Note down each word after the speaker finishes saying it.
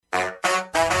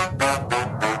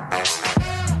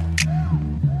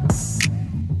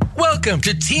Welcome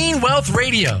to Teen Wealth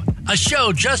Radio, a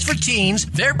show just for teens,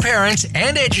 their parents,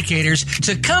 and educators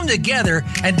to come together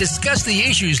and discuss the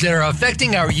issues that are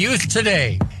affecting our youth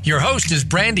today. Your host is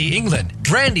Brandy England.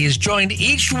 Brandy is joined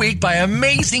each week by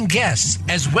amazing guests,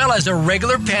 as well as a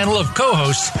regular panel of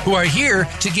co-hosts who are here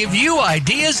to give you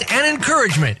ideas and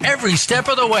encouragement every step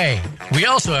of the way. We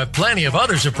also have plenty of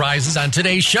other surprises on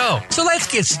today's show. So let's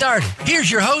get started. Here's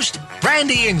your host,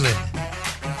 Brandy England.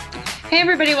 Hey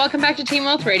everybody, welcome back to Teen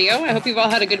Wealth Radio. I hope you've all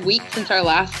had a good week since our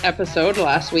last episode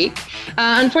last week.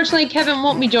 Unfortunately, Kevin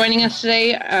won't be joining us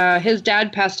today. His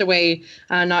dad passed away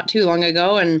not too long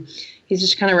ago, and he's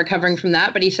just kind of recovering from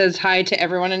that. But he says hi to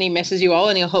everyone, and he misses you all,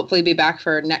 and he'll hopefully be back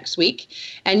for next week.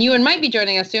 And Ewan might be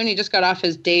joining us soon. He just got off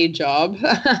his day job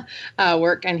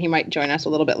work, and he might join us a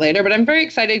little bit later. But I'm very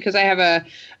excited because I have a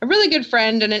really good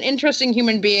friend and an interesting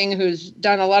human being who's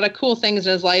done a lot of cool things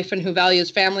in his life and who values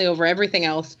family over everything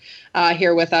else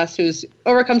here with us, who's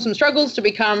overcome some struggles to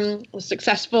become a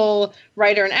successful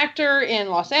writer and actor in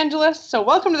Los Angeles. So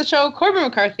welcome to the show, Corbin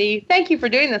McCarthy. Thank you for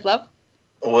doing this, love.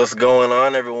 What's going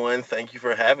on, everyone? Thank you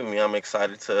for having me. I'm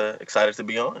excited to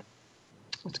be on.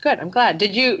 That's good. I'm glad.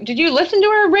 Did you listen to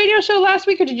our radio show last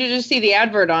week, or did you just see the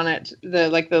advert on it, the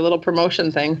little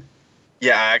promotion thing?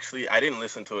 Yeah, I didn't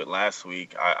listen to it last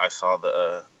week. I saw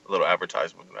the little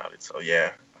advertisement about it. So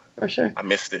yeah, for sure. I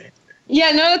missed it.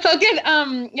 Yeah, no, that's all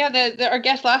good. Our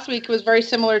guest last week was very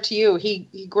similar to you. He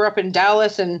grew up in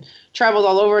Dallas and traveled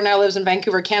all over, now lives in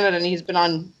Vancouver, Canada, and he's been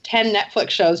on 10 Netflix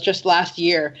shows just last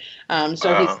year.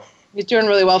 He's doing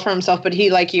really well for himself, but he,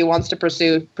 like you, wants to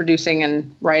pursue producing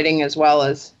and writing as well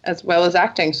as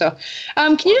acting. So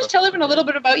can you just tell everyone a little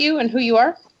bit about you and who you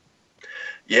are?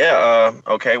 Yeah,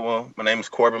 okay. Well, my name is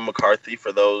Corbin McCarthy,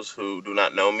 for those who do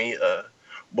not know me.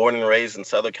 Born and raised in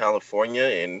Southern California,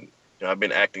 and I've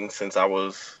been acting since I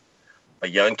was a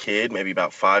young kid, maybe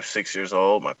about 5-6 years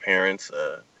old. My parents,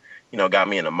 got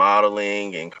me into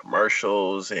modeling and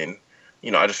commercials, and,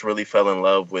 I just really fell in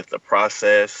love with the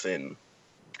process and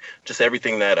just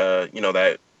everything that,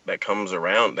 that comes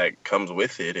around, that comes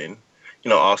with it. And,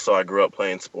 also I grew up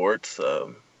playing sports,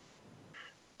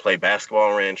 played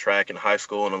basketball, ran track in high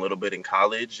school and a little bit in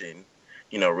college, and,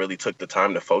 really took the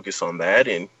time to focus on that.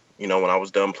 And, when I was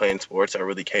done playing sports, I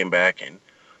really came back and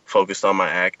focused on my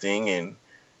acting, and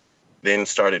then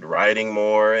started writing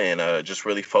more, and just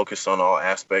really focused on all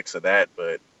aspects of that.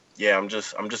 But yeah, I'm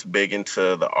just big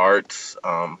into the arts.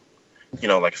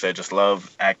 Like I said, just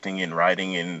love acting and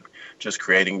writing and just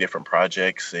creating different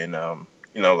projects. And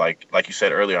like you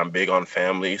said earlier, I'm big on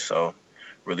family, so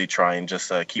really try and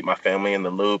just keep my family in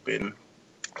the loop and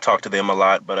talk to them a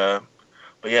lot. But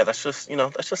yeah, that's just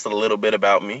a little bit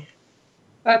about me.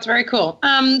 That's very cool.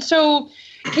 So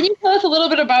can you tell us a little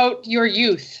bit about your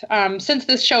youth? Since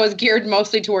this show is geared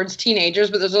mostly towards teenagers,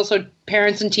 but there's also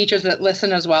parents and teachers that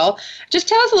listen as well. Just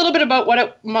tell us a little bit about what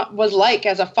it was like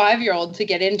as a 5-year-old to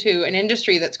get into an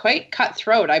industry that's quite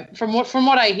cutthroat. From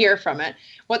what I hear from it,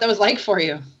 what that was like for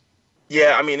you.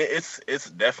 Yeah, I mean, it's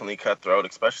definitely cutthroat,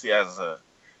 especially as a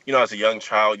young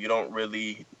child. You don't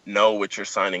really know what you're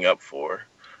signing up for.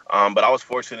 But I was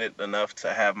fortunate enough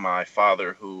to have my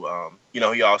father who,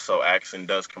 he also acts and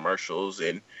does commercials.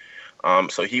 And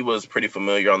so he was pretty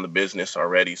familiar on the business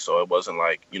already. So it wasn't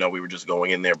like, we were just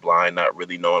going in there blind, not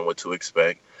really knowing what to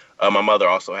expect. My mother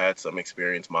also had some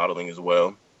experience modeling as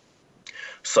well.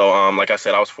 So like I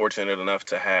said, I was fortunate enough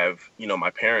to have, my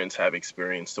parents have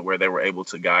experience to where they were able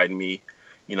to guide me,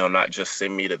 not just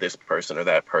send me to this person or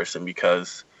that person,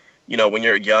 because when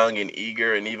you're young and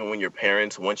eager, and even when your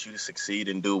parents want you to succeed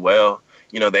and do well,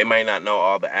 they may not know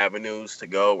all the avenues to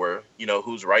go, or,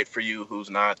 who's right for you, who's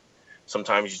not.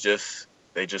 Sometimes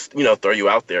they just throw you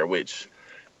out there, which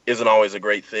isn't always a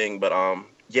great thing. But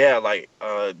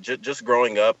just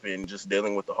growing up and just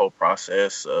dealing with the whole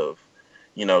process of,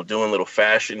 doing little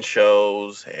fashion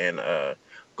shows and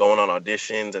going on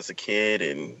auditions as a kid,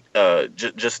 and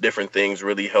just different things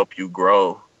really help you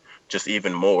grow just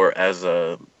even more as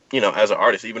as an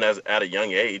artist. Even at a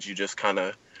young age, you just kind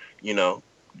of,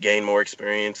 gain more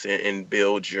experience and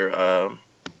build your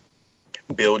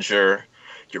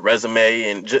resume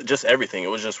and just everything. It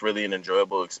was just really an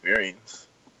enjoyable experience.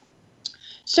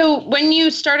 So when you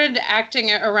started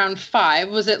acting around 5,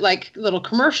 was it like little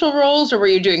commercial roles, or were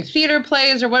you doing theater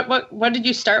plays, or what did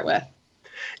you start with?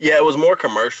 Yeah, it was more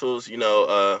commercials,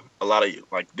 a lot of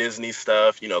like Disney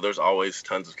stuff. There's always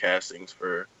tons of castings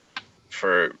for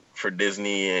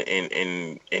Disney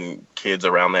and kids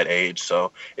around that age.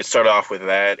 So it started off with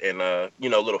that, and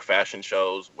little fashion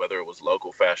shows, whether it was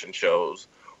local fashion shows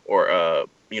or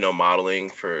modeling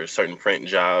for certain print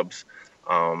jobs.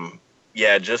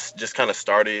 Just kind of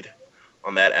started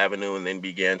on that avenue, and then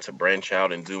began to branch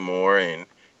out and do more. And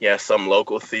yeah, some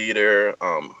local theater,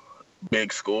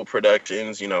 big school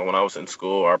productions. You know, when I was in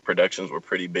school, our productions were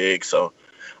pretty big. So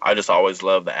I just always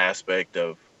loved the aspect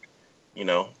of, you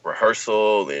know,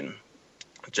 rehearsal and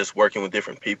just working with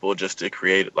different people just to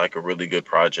create like a really good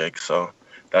project. So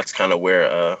that's kind of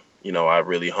where, you know, I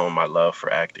really hone my love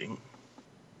for acting.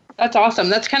 That's awesome.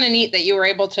 That's kind of neat that you were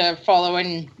able to follow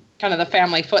in kind of the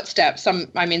family footsteps. Some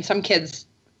kids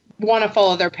want to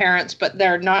follow their parents, but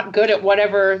they're not good at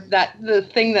whatever the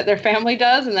thing that their family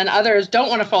does. And then others don't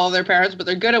want to follow their parents, but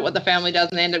they're good at what the family does,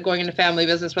 and they end up going into family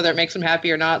business, whether it makes them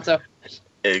happy or not. So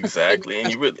exactly.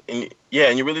 And you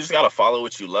really just got to follow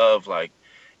what you love. Like,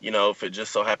 you know, if it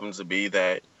just so happens to be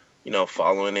that, you know,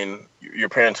 following in your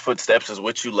parents' footsteps is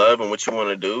what you love and what you want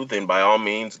to do, then by all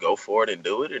means go for it and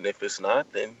do it. And if it's not,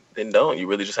 then don't. You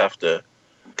really just have to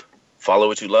follow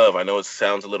what you love. I know it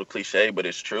sounds a little cliche, but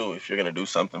it's true. If you're going to do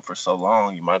something for so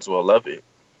long, you might as well love it.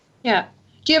 Yeah.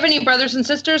 Do you have any brothers and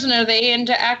sisters, and are they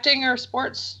into acting or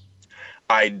sports?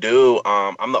 I do.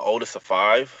 I'm the oldest of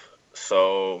 5.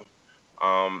 So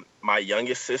my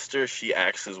youngest sister, she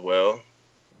acts as well.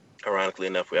 Ironically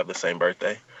enough, we have the same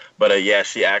birthday. But yeah,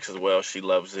 she acts as well. She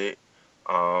loves it.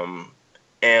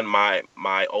 And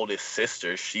my oldest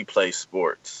sister, she plays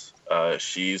sports.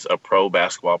 She's a pro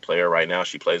basketball player right now.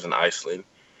 She plays in Iceland,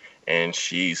 and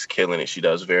she's killing it. She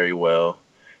does very well.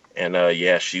 And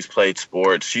yeah, she's played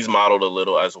sports. She's modeled a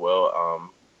little as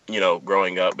well, you know,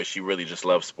 growing up, but she really just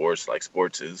loves sports. Like,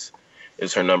 sports is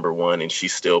her number one, and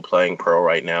she's still playing pro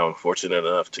right now. I'm fortunate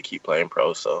enough to keep playing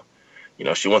pro, so, you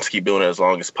know, she wants to keep doing it as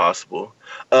long as possible.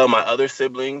 My other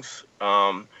siblings,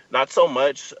 not so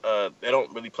much. They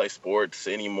don't really play sports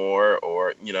anymore,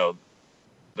 or, you know,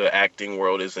 the acting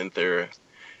world isn't their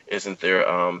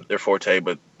forte,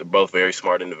 but they're both very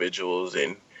smart individuals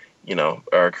and, you know,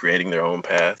 are creating their own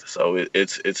path. So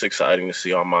it's exciting to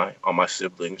see all my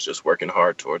siblings just working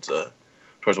hard towards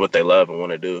what they love and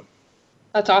want to do.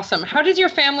 That's awesome. How does your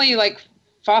family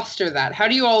foster that? How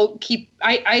do you all keep?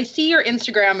 I see your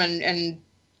Instagram and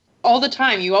all the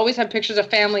time you always have pictures of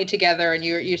family together, and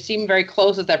you seem very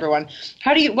close with everyone.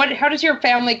 How does your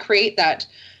family create that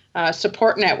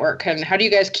support network, and how do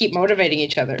you guys keep motivating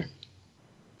each other?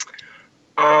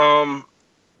 Man,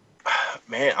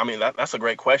 I mean, that's a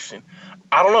great question.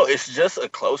 I don't know. It's just a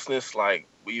closeness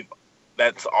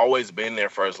that's always been there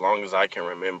for as long as I can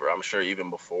remember. I'm sure even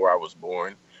before I was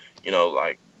born, you know,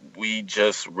 like, we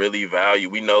just really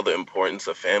we know the importance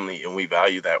of family, and we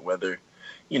value that, whether,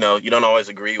 you know, you don't always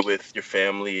agree with your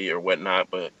family or whatnot,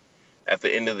 but at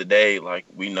the end of the day, like,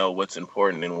 we know what's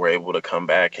important, and we're able to come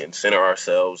back and center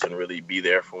ourselves and really be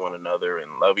there for one another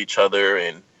and love each other,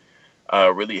 and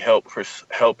really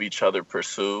help each other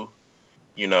pursue,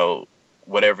 you know,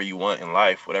 whatever you want in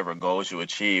life, whatever goals you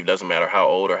achieve. Doesn't matter how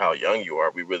old or how young you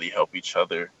are, we really help each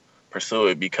other pursue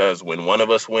it, because when one of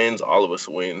us wins, all of us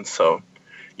win. So,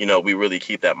 you know, we really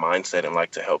keep that mindset and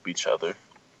like to help each other.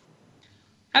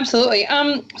 Absolutely.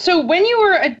 So when you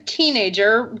were a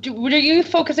teenager, were you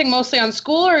focusing mostly on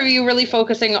school, or were you really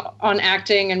focusing on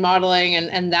acting and modeling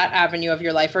and that avenue of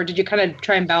your life, or did you kind of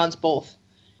try and balance both?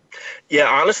 Yeah,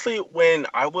 honestly, when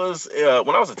I was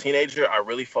a teenager, I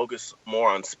really focused more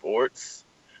on sports.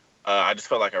 I just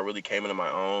felt like I really came into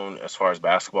my own as far as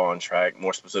basketball and track,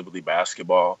 more specifically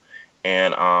basketball.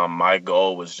 And my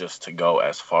goal was just to go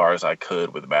as far as I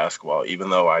could with basketball.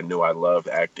 Even though I knew I loved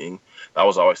acting, that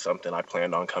was always something I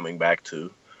planned on coming back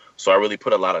to. So I really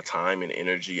put a lot of time and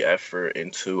energy, effort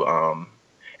into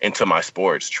my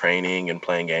sports, training and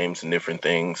playing games and different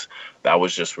things. That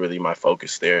was just really my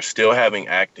focus there. Still having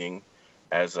acting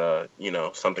as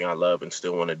something I love and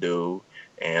still want to do.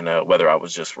 And whether I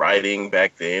was just writing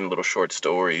back then, little short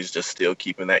stories, just still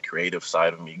keeping that creative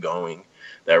side of me going.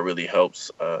 That really helps,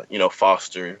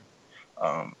 foster.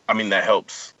 That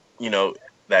helps,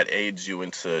 that aids you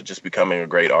into just becoming a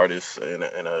great artist and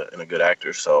a good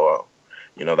actor. So,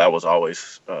 that was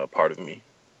always part of me.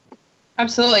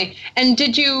 Absolutely. And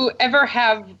did you ever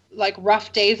have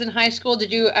rough days in high school?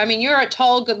 You're a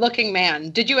tall, good-looking man.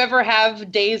 Did you ever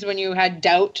have days when you had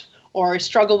doubt or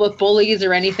struggled with bullies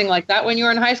or anything like that when you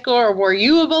were in high school? Or were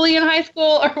you a bully in high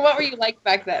school? Or what were you like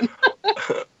back then?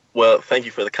 Well, thank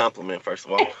you for the compliment, first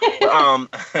of all.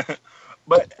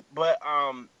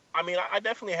 I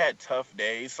definitely had tough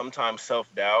days, sometimes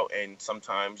self-doubt, and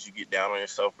sometimes you get down on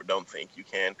yourself or don't think you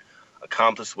can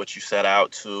accomplish what you set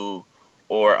out to,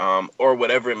 or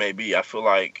whatever it may be. I feel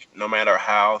like no matter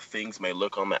how things may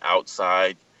look on the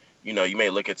outside, you may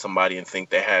look at somebody and think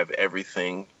they have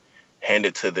everything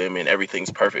handed to them and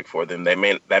everything's perfect for them. That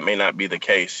may not be the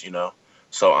case,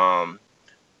 So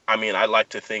I mean, I like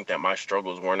to think that my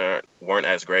struggles weren't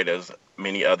as great as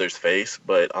many others face,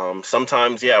 but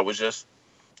sometimes, yeah,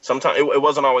 sometimes it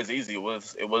wasn't always easy.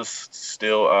 It was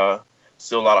still a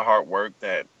lot of hard work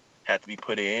that had to be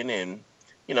put in, and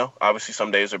obviously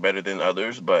some days are better than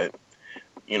others, but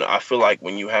I feel like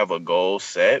when you have a goal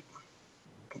set,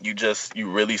 you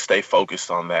really stay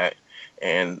focused on that,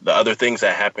 and the other things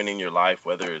that happen in your life,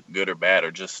 whether it's good or bad,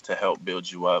 are just to help build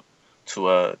you up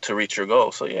to reach your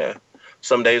goal. So yeah,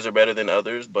 some days are better than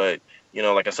others, but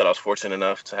like I said, I was fortunate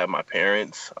enough to have my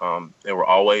parents. They were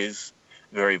always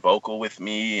very vocal with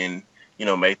me, and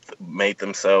made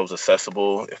themselves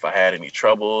accessible if I had any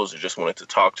troubles or just wanted to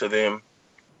talk to them.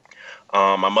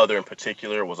 My mother in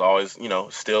particular was always,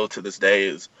 still to this day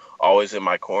is always in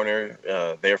my corner,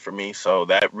 there for me. So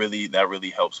that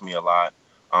really helps me a lot.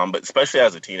 But especially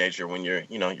as a teenager, when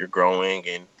you're growing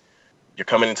and you're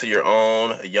coming into your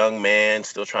own, a young man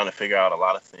still trying to figure out a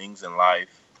lot of things in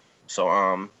life.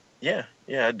 So yeah,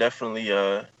 I definitely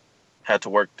had to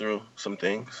work through some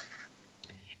things.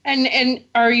 And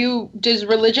does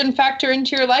religion factor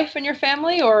into your life and your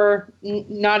family, or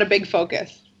not a big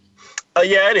focus?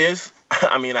 Yeah, it is.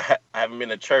 I mean, I haven't been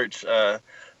to church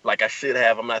like I should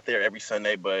have. I'm not there every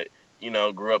Sunday, but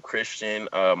grew up Christian.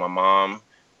 My mom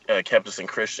kept us in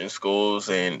Christian schools,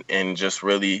 and just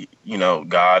really,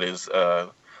 God is the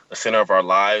center of our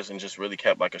lives, and just really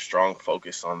kept like a strong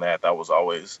focus on that. That was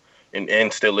always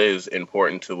and still is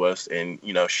important to us. And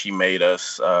she made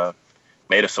us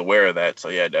aware of that. So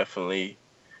yeah, definitely,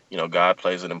 God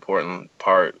plays an important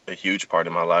part, a huge part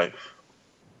in my life.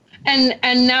 And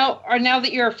now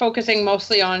that you're focusing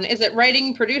mostly on, is it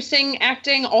writing, producing,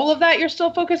 acting, all of that you're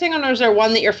still focusing on, or is there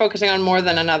one that you're focusing on more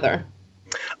than another?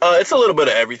 It's a little bit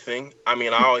of everything. I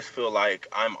mean, I always feel like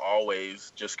I'm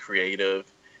always just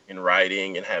creative in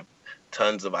writing and have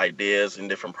tons of ideas and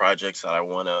different projects that I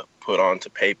want to put onto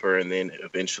paper and then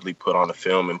eventually put on a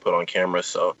film and put on camera.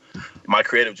 So my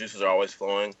creative juices are always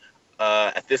flowing.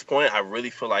 At this point, I really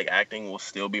feel like acting will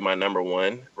still be my number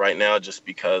one right now, just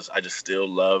because I just still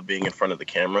love being in front of the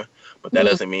camera. But that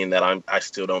doesn't mean that I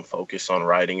still don't focus on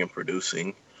writing and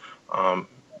producing,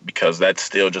 because that's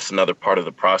still just another part of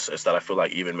the process that I feel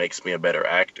like even makes me a better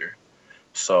actor.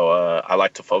 So I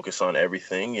like to focus on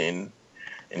everything and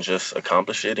just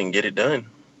accomplish it and get it done.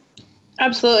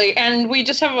 Absolutely. And we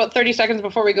just have about 30 seconds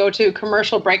before we go to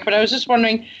commercial break, but I was just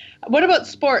wondering, what about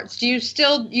sports? Do you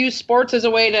still use sports as a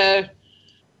way to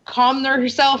calm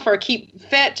yourself or keep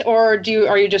fit, or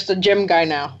are you just a gym guy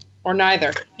now, or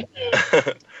neither?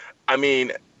 I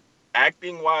mean,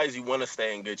 acting wise, you want to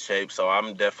stay in good shape. So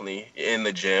I'm definitely in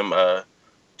the gym,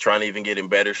 trying to even get in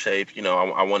better shape.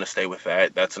 I want to stay with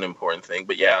that. That's an important thing.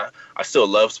 But yeah, I still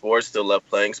love sports, still love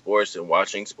playing sports and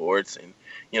watching sports. And,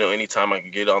 anytime I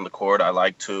can get on the court, I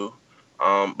like to.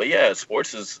 But yeah,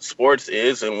 sports is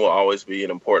and will always be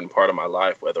an important part of my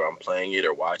life, whether I'm playing it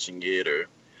or watching it or,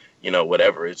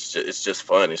 whatever. It's just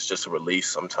fun. It's just a release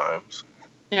sometimes.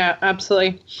 Yeah,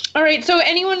 absolutely. All right. So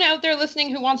anyone out there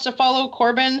listening who wants to follow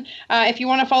Corbin, if you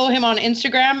want to follow him on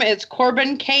Instagram, it's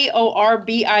Corbin,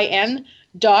 KORBIN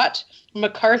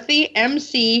 .McCarthy,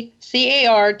 MCCARTHY.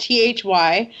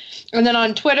 And then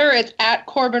on Twitter, it's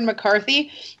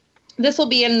 @CorbinMcCarthy. This will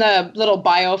be in the little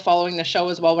bio following the show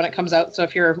as well when it comes out. So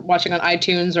if you're watching on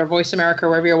iTunes or Voice America,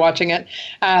 wherever you're watching it,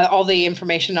 all the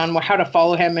information on how to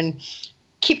follow him and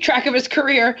keep track of his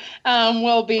career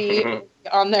will be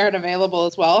on there and available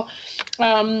as well.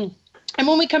 And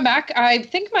when we come back, I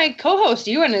think my co-host,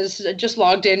 Ewan, is just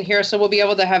logged in here, so we'll be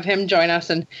able to have him join us.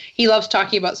 And he loves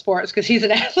talking about sports because he's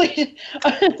an athlete.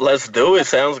 Let's do it.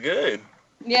 Sounds good.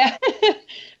 Yeah,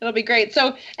 it'll be great.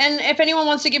 So, and if anyone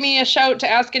wants to give me a shout to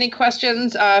ask any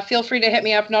questions, feel free to hit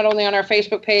me up, not only on our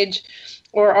Facebook page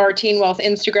or our Teen Wealth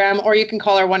Instagram, or you can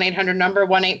call our 1-800 number,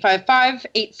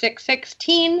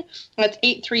 1-855-866-TEEN. That's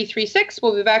 8336.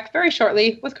 We'll be back very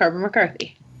shortly with Corbin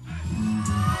McCarthy.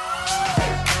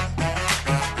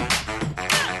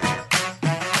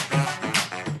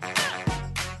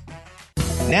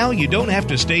 Now you don't have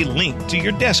to stay linked to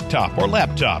your desktop or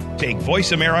laptop. Take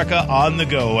Voice America on the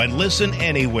go and listen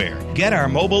anywhere. Get our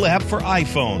mobile app for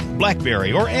iPhone,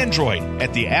 BlackBerry, or Android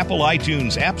at the Apple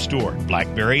iTunes App Store,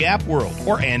 BlackBerry App World,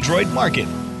 or Android Market.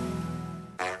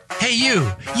 Hey, you.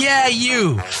 Yeah,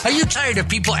 you. Are you tired of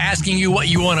people asking you what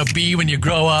you want to be when you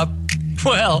grow up?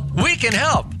 Well, we can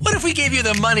help. What if we gave you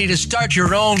the money to start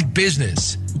your own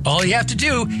business? All you have to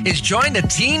do is join the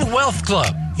Teen Wealth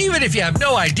Club. Even if you have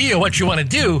no idea what you want to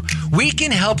do, we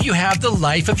can help you have the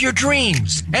life of your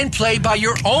dreams and play by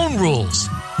your own rules.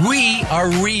 We are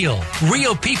real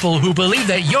people who believe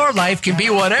that your life can be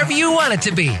whatever you want it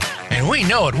to be. And we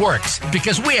know it works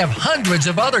because we have hundreds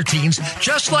of other teens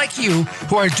just like you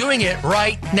who are doing it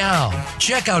right now.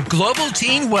 Check out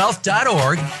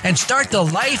globalteenwealth.org and start the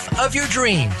life of your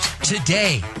dreams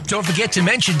today. Don't forget to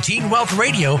mention Teen Wealth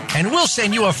Radio and we'll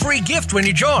send you a free gift when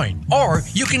you join. Or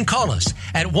you can call us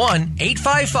at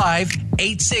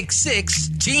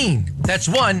 1-855-866-TEEN. That's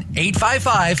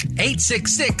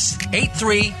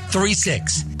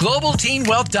 1-855-866-8336.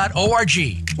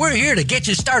 globalteenwealth.org. We're here to get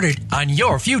you started on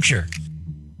your future.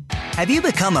 Have you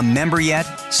become a member yet?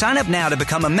 Sign up now to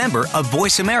become a member of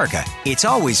Voice America. It's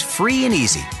always free and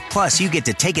easy. Plus, you get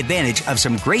to take advantage of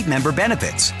some great member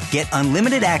benefits. Get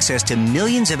unlimited access to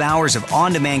millions of hours of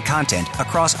on-demand content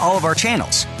across all of our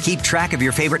channels. Keep track of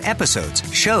your favorite episodes,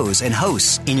 shows, and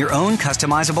hosts in your own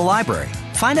customizable library.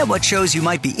 Find out what shows you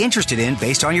might be interested in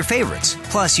based on your favorites.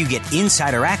 Plus, you get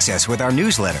insider access with our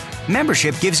newsletter.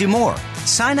 Membership gives you more.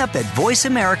 Sign up at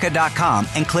voiceamerica.com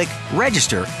and click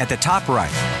Register at the top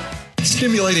right.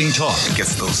 Stimulating talk. It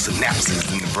gets those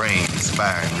synapses in the brain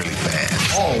firing really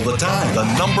fast. All the time. The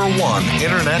number one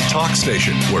internet talk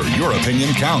station where your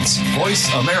opinion counts.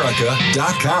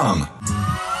 VoiceAmerica.com.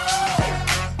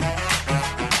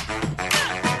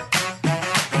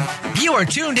 You are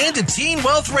tuned in to Teen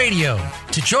Wealth Radio.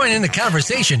 To join in the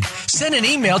conversation, send an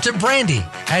email to Brandy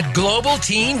at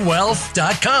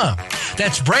globalteenwealth.com.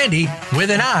 That's Brandy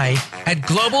with an I at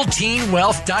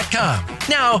globalteenwealth.com.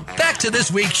 Now, back to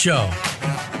this week's show.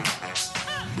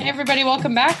 Hey everybody,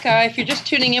 welcome back. If you're just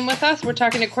tuning in with us, we're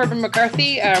talking to Corbin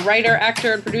McCarthy, a writer,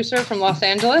 actor, and producer from Los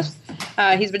Angeles.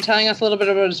 He's been telling us a little bit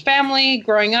about his family,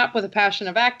 growing up with a passion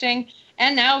of acting,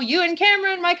 and now Ewan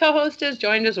Cameron, my co-host, is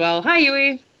joined as well. Hi,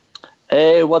 Ewie.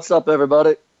 Hey, what's up,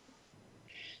 everybody?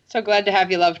 So glad to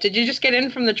have you, love. Did you just get in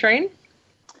from the train?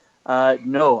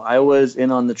 No, I was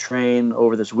in on the train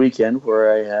over this weekend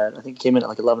where I think came in at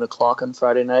like 11 o'clock on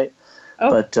Friday night. Oh.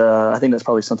 But I think that's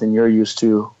probably something you're used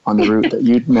to on the route that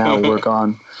you now work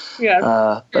on.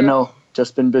 Yeah. But no,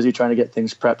 just been busy trying to get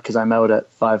things prepped because I'm out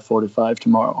at 5:45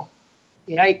 tomorrow.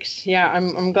 Yikes. Yeah,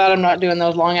 I'm glad I'm not doing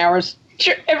those long hours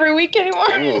every week anymore.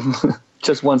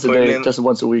 Just once a day, just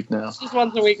once a week now. Just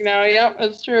once a week now, yep,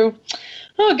 that's true.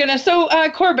 Oh, goodness. So,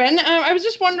 Corbin, I was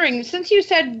just wondering, since you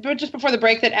said just before the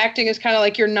break that acting is kind of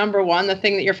like your number one, the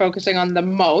thing that you're focusing on the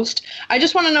most, I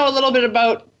just want to know a little bit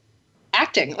about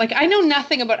acting. Like, I know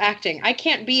nothing about acting. I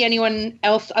can't be anyone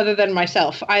else other than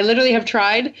myself. I literally have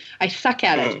tried. I suck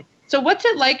at it. So what's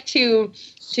it like to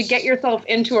get yourself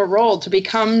into a role, to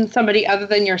become somebody other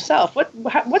than yourself?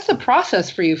 What's the process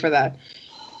for you for that?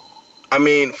 I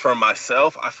mean, for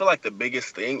myself, I feel like the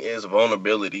biggest thing is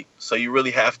vulnerability. So you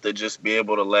really have to just be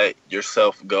able to let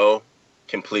yourself go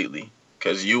completely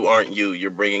because you aren't you.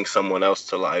 You're bringing someone else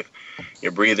to life.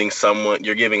 You're giving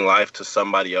life to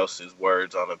somebody else's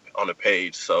words on a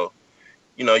page. So,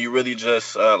 you really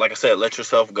just, like I said, let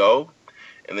yourself go.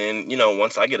 And then,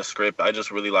 once I get a script, I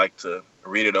just really like to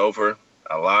read it over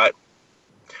a lot,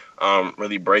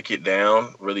 really break it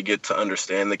down, really get to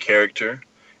understand the character.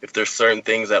 If there's certain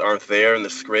things that aren't there in the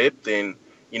script, then,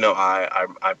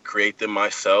 I create them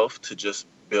myself to just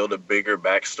build a bigger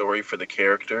backstory for the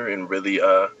character and really,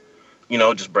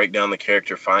 just break down the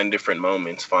character, find different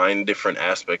moments, find different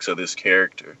aspects of this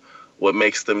character, what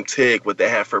makes them tick, what they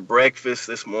have for breakfast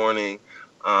this morning,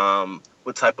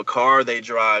 what type of car they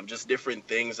drive, just different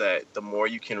things that the more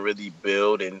you can really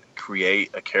build and create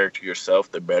a character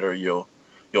yourself, the better you'll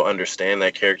understand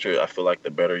that character. I feel like the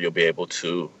better you'll be able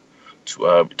to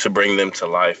bring them to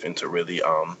life and to really,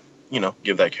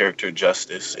 give that character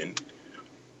justice and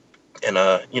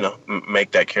make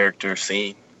that character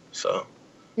seen. So,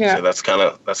 yeah, so that's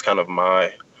kind of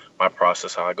my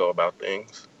process, how I go about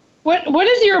things. What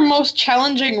is your most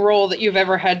challenging role that you've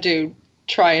ever had to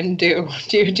try and do?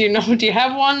 Do you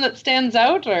have one that stands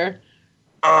out, or?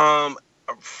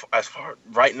 As far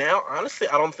right now, honestly,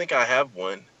 I don't think I have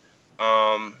one.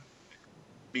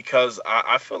 Because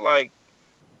I feel like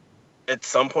at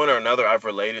some point or another, I've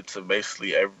related to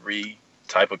basically every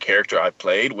type of character I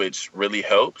played, which really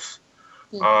helps.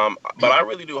 But I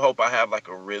really do hope I have like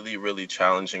a really, really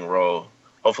challenging role,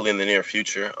 hopefully in the near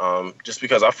future. Just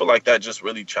because I feel like that just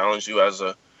really challenged you as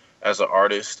an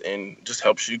artist and just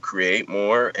helps you create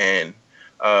more and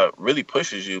really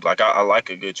pushes you. Like I like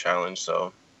a good challenge,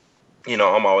 so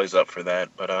I'm always up for that.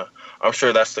 But I'm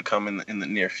sure that's to come in the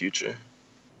near future.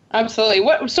 Absolutely.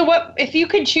 What if you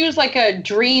could choose like a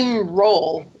dream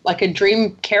role, like a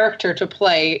dream character to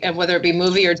play, and whether it be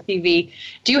movie or TV,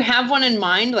 do you have one in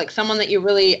mind, like someone that you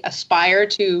really aspire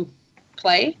to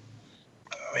play?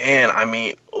 Man, I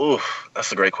mean,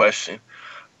 that's a great question.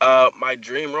 My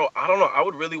dream role, I don't know. I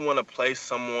would really want to play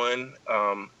someone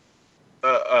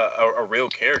a real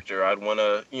character. I'd want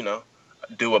to,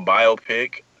 do a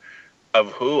biopic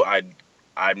of who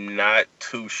I'm not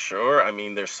too sure. I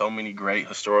mean, there's so many great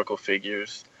historical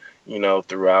figures,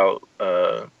 throughout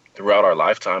our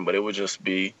lifetime, but it would just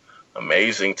be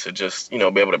amazing to just, be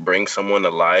able to bring someone to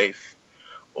life,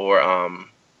 or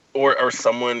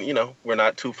someone, we're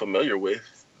not too familiar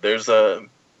with.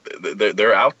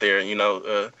 They're out there,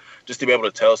 just to be able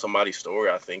to tell somebody's story,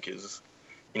 I think is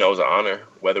an honor,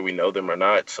 whether we know them or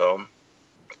not. So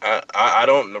I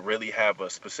don't really have a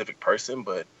specific person,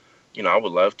 but, I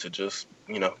would love to just,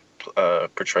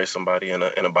 portray somebody in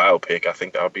a biopic. I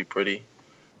think that would be pretty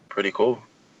cool.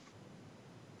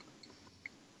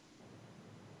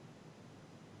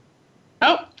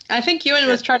 Oh, I think Ewan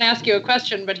was trying to ask you a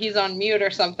question, but he's on mute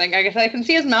or something. I guess I can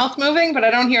see his mouth moving, but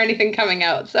I don't hear anything coming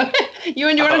out. So,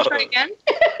 Ewan, do you want to try again?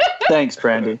 Thanks,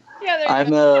 Brandy. Yeah, there you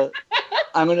go.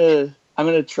 I'm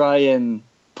gonna try and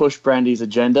push Brandy's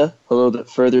agenda a little bit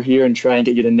further here and try and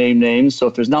get you to name names. So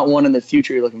if there's not one in the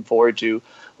future you're looking forward to,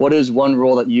 what is one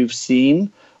role that you've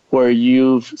seen where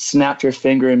you've snapped your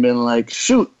finger and been like,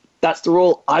 shoot, that's the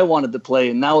role I wanted to play,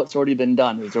 and now it's already been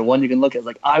done? Is there one you can look at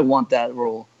like, I want that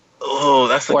role? Oh,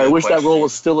 that's a good question. I wish question. that role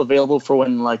was still available for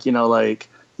when,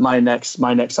 my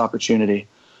next opportunity.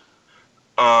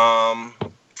 A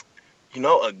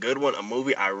good one, a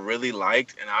movie I really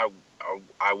liked, and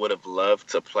I would have loved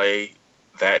to play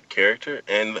that character.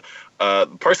 And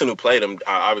the person who played him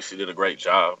obviously did a great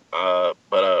job.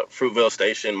 But Fruitvale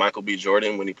Station, Michael B.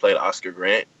 Jordan, when he played Oscar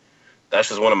Grant, that's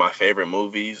just one of my favorite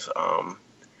movies.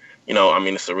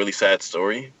 It's a really sad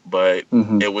story, but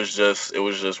it was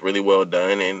just really well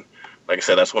done. And like I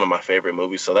said, that's one of my favorite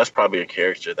movies. So that's probably a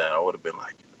character that I would have been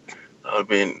like,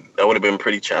 that would have been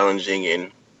pretty challenging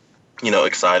and,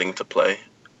 exciting to play.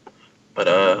 But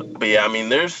yeah,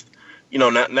 there's,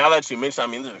 now that you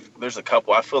mentioned, there's a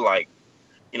couple. I feel like,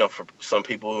 for some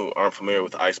people who aren't familiar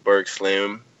with Iceberg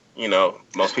Slim,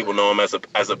 most people know him as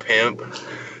a pimp,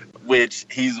 which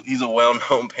he's a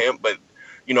well-known pimp, but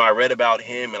I read about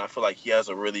him and I feel like he has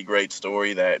a really great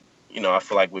story that, I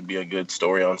feel like would be a good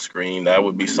story on screen. That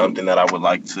would be something that I would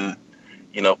like to,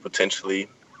 potentially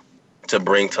to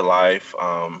bring to life.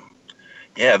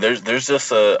 Yeah, there's just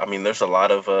there's a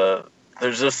lot of,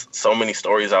 there's just so many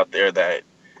stories out there that,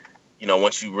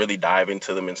 once you really dive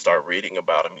into them and start reading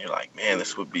about them, you're like, man,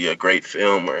 this would be a great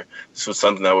film, or this was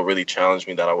something that would really challenge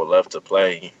me that I would love to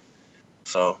play.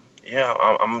 So yeah,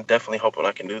 I'm definitely hoping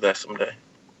I can do that someday.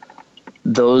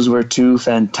 Those were two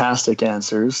fantastic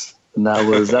answers, and that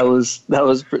was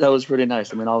pretty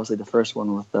nice. Obviously the first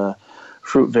one with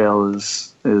Fruitvale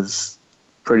is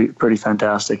pretty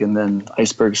fantastic, and then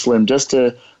Iceberg Slim, just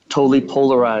to totally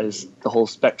polarize the whole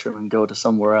spectrum and go to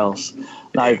somewhere else.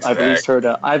 I've at least heard.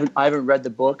 I haven't read the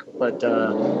book, but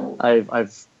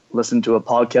I've listened to a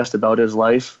podcast about his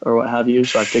life or what have you.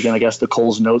 So I've taken, I guess, the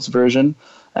Cole's Notes version,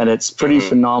 and it's pretty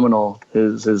phenomenal.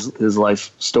 His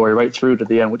life story right through to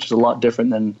the end, which is a lot different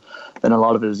than a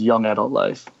lot of his young adult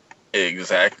life.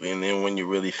 Exactly, and then when you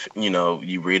really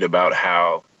you read about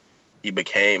how he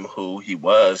became who he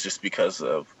was, just because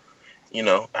of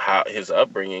how his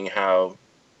upbringing, how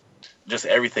just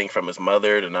everything from his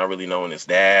mother to not really knowing his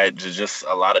dad, just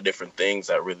a lot of different things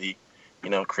that really,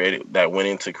 that went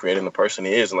into creating the person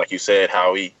he is. And like you said,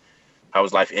 how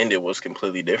his life ended was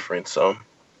completely different. So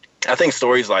I think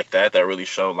stories like that really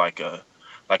show like a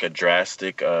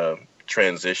drastic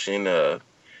transition, that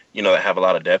have a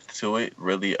lot of depth to it,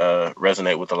 really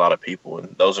resonate with a lot of people.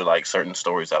 And those are like certain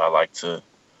stories that I like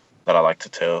to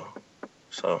tell.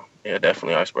 So yeah,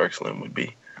 definitely Iceberg Slim would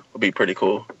be pretty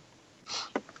cool.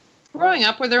 Growing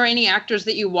up, were there any actors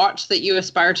that you watched that you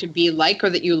aspire to be like, or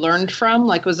that you learned from?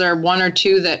 Like, was there one or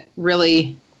two that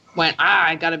really went,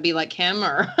 I got to be like him,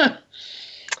 or?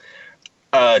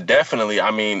 Definitely.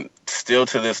 Still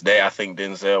to this day, I think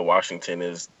Denzel Washington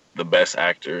is the best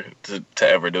actor to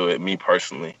ever do it, me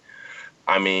personally.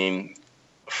 I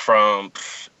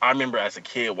remember as a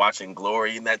kid watching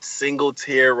Glory and that single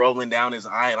tear rolling down his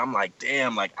eye, and I'm like,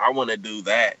 damn, like, I want to do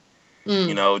that.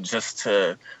 Just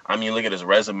to, look at his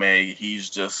resume. He's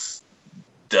just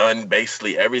done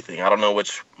basically everything. I don't know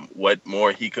what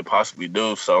more he could possibly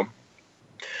do. So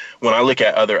when I look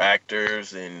at other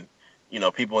actors and,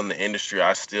 people in the industry,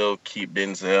 I still keep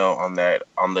Denzel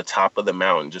on the top of the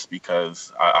mountain, just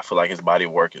because I feel like his body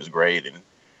of work is great. And,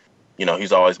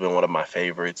 he's always been one of my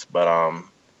favorites. But,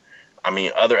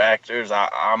 other actors,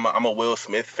 I'm a Will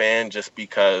Smith fan, just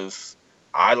because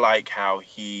I like how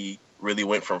he really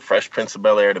went from Fresh Prince of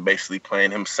Bel-Air to basically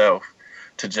playing himself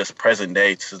to just present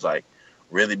day to like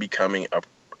really becoming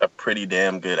a pretty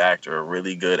damn good actor, a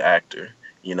really good actor,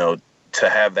 to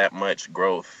have that much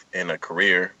growth in a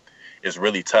career is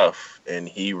really tough. And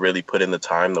he really put in the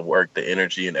time, the work, the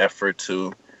energy and effort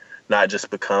to not just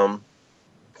become,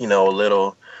 a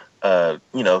little,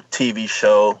 TV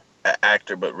show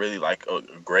actor, but really like a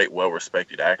great,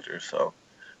 well-respected actor. So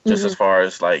just as far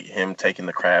as like him taking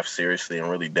the craft seriously and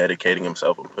really dedicating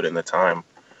himself and putting the time,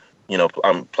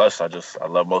 plus I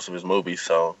love most of his movies.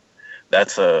 So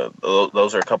those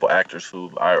are a couple actors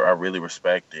who I really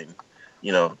respect and,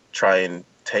 try and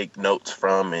take notes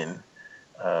from and,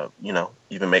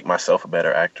 even make myself a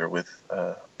better actor with,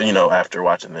 after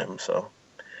watching them. So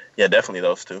yeah, definitely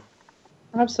those two.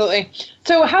 Absolutely.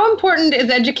 So how important has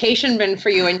education been for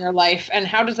you in your life, and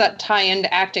how does that tie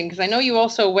into acting? Because I know you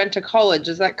also went to college.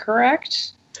 Is that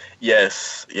correct?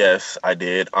 Yes, I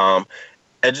did.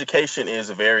 Education is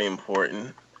very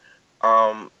important,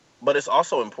 but it's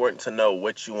also important to know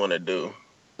what you want to do.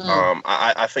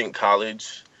 I think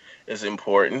college is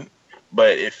important,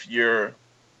 but if you're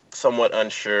somewhat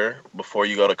unsure before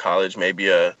you go to college, maybe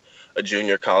a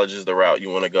junior college is the route you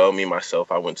want to go. Me,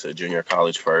 myself, I went to junior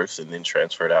college first and then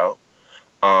transferred out.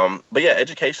 But yeah,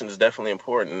 education is definitely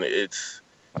important. It's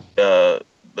the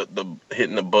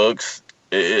hitting the books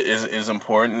is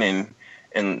important,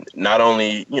 and not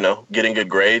only, getting good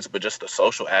grades, but just the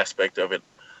social aspect of it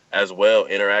as well.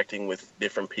 Interacting with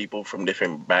different people from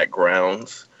different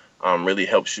backgrounds really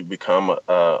helps you become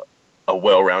a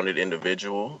well-rounded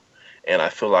individual. And I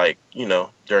feel like,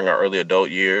 during our early adult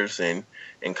years and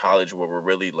in college, where we're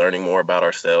really learning more about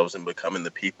ourselves and becoming the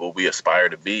people we aspire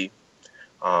to be,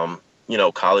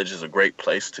 college is a great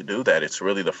place to do that. It's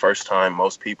really the first time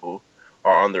most people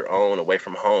are on their own, away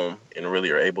from home, and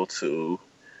really are able to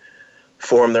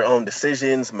form their own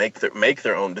decisions, make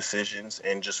their own decisions,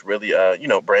 and just really,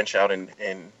 branch out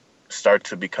and start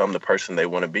to become the person they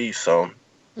want to be. So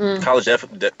college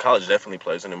definitely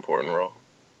plays an important role.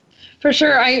 For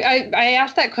sure. I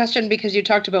asked that question because you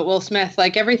talked about Will Smith.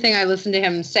 Like everything I listened to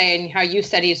him say, and how you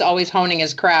said he's always honing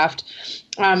his craft.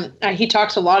 He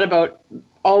talks a lot about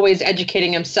always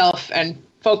educating himself and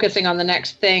focusing on the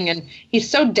next thing. And he's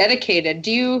so dedicated.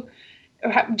 Do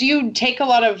you take a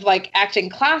lot of like acting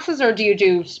classes, or do you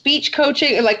do speech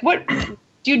coaching? Like what, do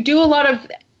you do a lot of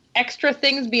extra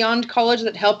things beyond college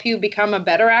that help you become a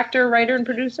better actor, writer, and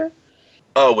producer?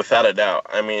 Oh, without a doubt.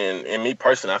 I mean, and me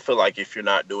personally, I feel like if you're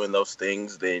not doing those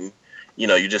things, then,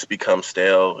 you just become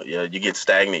stale. You get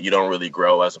stagnant. You don't really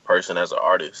grow as a person, as an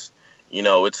artist.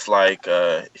 It's like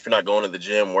if you're not going to the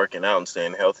gym, working out and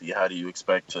staying healthy, how do you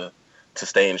expect to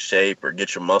stay in shape or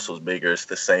get your muscles bigger? It's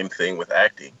the same thing with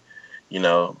acting.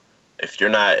 If you're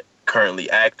not currently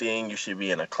acting, you should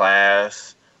be in a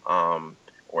class.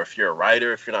 Or if you're a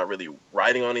writer, if you're not really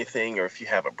writing on anything, or if you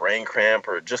have a brain cramp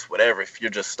or just whatever, if you're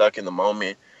just stuck in the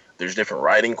moment, there's different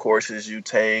writing courses you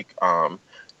take.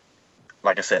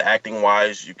 Like I said,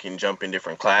 acting-wise, you can jump in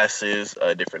different classes,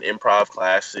 different improv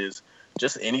classes,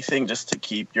 just anything just to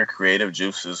keep your creative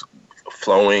juices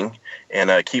flowing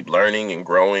and keep learning and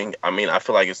growing. I mean, I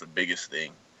feel like it's the biggest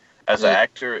thing. As an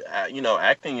actor,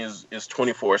 acting is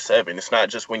 24/7. It's not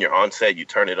just when you're on set, you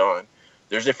turn it on.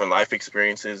 There's different life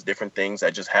experiences, different things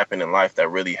that just happen in life that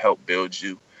really help build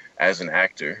you as an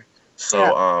actor.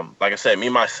 So, like I said, me,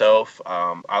 myself,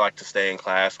 I like to stay in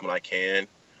class when I can.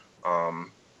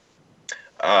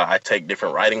 I take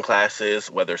different writing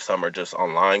classes, whether some are just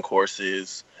online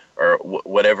courses or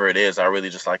whatever it is. I really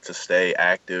just like to stay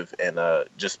active and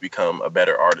just become a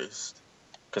better artist.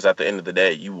 Because at the end of the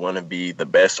day, you want to be the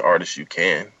best artist you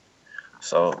can.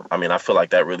 So, I mean, I feel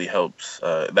like that really helps.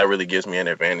 That really gives me an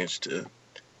advantage to,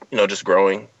 just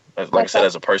growing, like I said,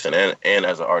 as a person and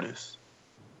as an artist.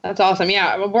 That's awesome.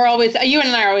 Yeah, you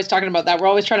and I are always talking about that. We're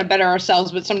always trying to better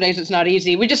ourselves, but some days it's not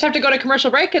easy. We just have to go to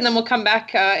commercial break, and then we'll come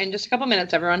back in just a couple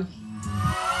minutes, everyone.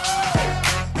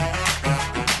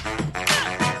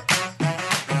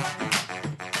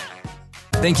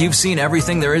 Think you've seen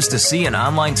everything there is to see in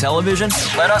online television?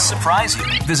 Let us surprise you.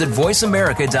 Visit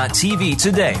voiceamerica.tv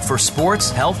today for sports,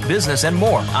 health, business, and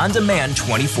more on demand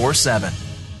 24/7.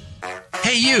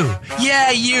 Hey, you.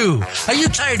 Yeah, you. Are you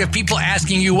tired of people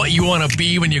asking you what you want to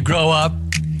be when you grow up?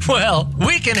 Well,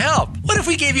 we can help. What if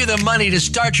we gave you the money to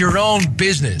start your own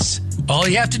business? All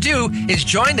you have to do is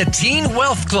join the Teen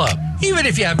Wealth Club. Even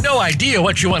if you have no idea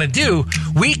what you want to do,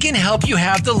 we can help you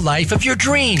have the life of your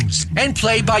dreams and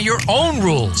play by your own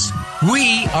rules.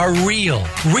 We are real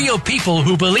people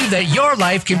who believe that your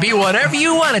life can be whatever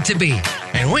you want it to be.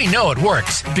 And we know it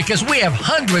works because we have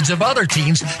hundreds of other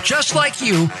teens just like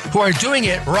you who are doing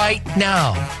it right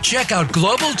now. Check out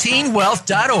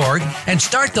globalteenwealth.org and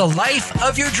start the life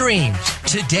of your dreams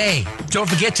today. Don't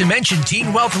forget to mention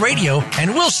Teen Wealth Radio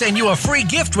and we'll send you a free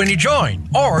gift when you join.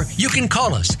 Or you can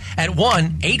call us at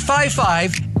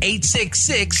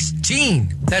 1-855-866-TEEN.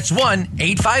 That's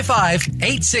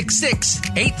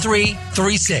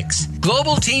 1-855-866-8336.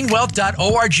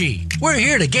 globalteenwealth.org. We're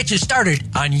here to get you started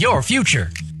on your future.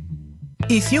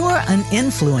 If you're an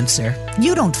influencer,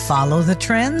 you don't follow the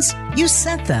trends, you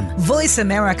set them. Voice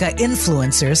America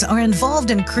influencers are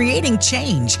involved in creating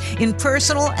change in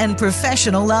personal and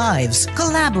professional lives,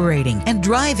 collaborating and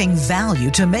driving value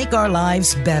to make our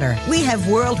lives better. We have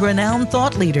world-renowned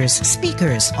thought leaders,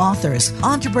 speakers, authors,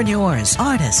 entrepreneurs,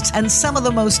 artists, and some of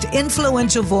the most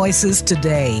influential voices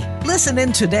today. Listen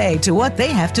in today to what they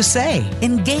have to say.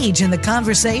 Engage in the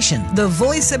conversation. The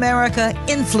Voice America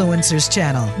Influencers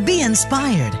Channel. Be inspired.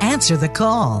 Answer the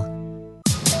call.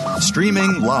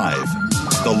 Streaming live.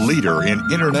 The leader in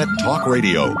Internet talk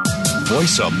radio.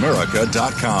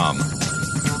 VoiceAmerica.com.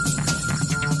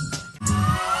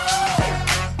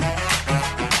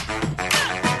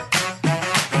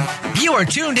 You are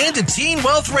tuned in to Teen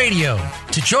Wealth Radio.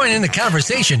 To join in the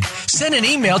conversation, send an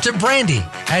email to Brandy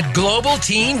at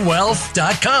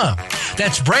globalteenwealth.com.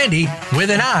 That's Brandy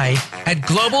with an I at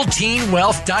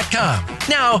globalteenwealth.com.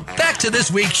 Now, back to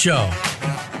this week's show.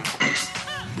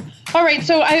 All right,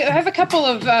 so I have a couple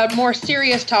of more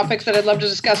serious topics that I'd love to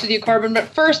discuss with you, Corbin, but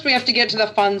first we have to get to the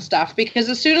fun stuff, because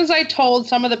as soon as I told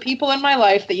some of the people in my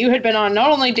life that you had been on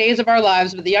not only Days of Our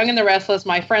Lives, but The Young and the Restless,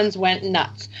 my friends went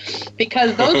nuts,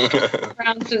 because those have been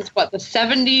around since, the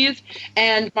 70s,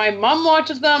 and my mom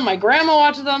watches them, my grandma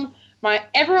watches them,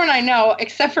 everyone I know,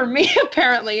 except for me,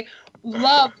 apparently,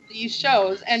 love these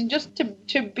shows, and just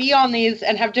to be on these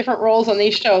and have different roles on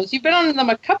these shows. You've been on them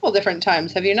a couple different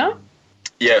times, have you not?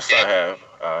 Yes, I have.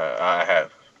 I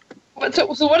have. So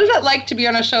what is it like to be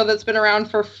on a show that's been around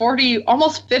for 40,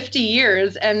 almost 50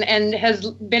 years and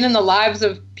has been in the lives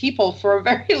of people for a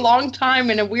very long time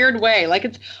in a weird way? Like,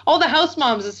 it's all the house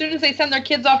moms, as soon as they send their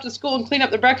kids off to school and clean up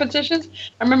the breakfast dishes,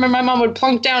 I remember my mom would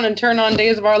plunk down and turn on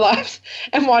Days of Our Lives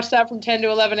and watch that from 10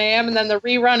 to 11 a.m. and then the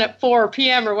rerun at 4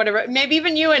 p.m. or whatever. Maybe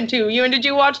even Ewan, too. Ewan, did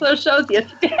you watch those shows?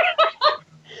 Yes.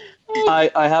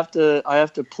 I have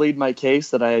to plead my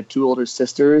case that I had two older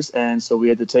sisters, and so we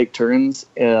had to take turns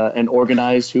and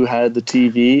organize who had the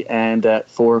TV. And at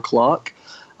 4 o'clock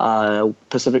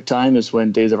Pacific time is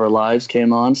when Days of Our Lives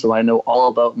came on. So I know all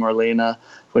about Marlena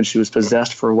when she was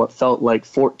possessed for what felt like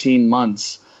 14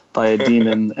 months by a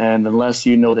demon. And unless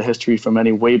you know the history from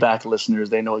any way back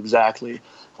listeners, they know exactly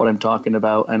what I'm talking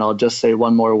about. And I'll just say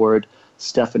one more word: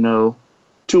 Stefano.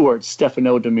 2 words: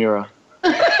 Stefano Demira.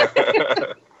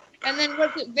 And then was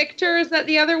it Victor? Is that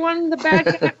the other one? The bad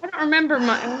guy? I don't remember.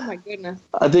 Oh, my goodness.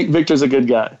 I think Victor's a good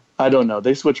guy. I don't know.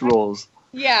 They switch roles.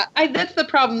 Yeah, that's the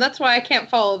problem. That's why I can't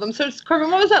follow them. So, Corbin,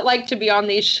 what was that like to be on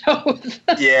these shows?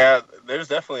 Yeah, there's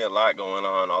definitely a lot going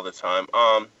on all the time.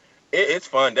 It's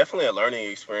fun. Definitely a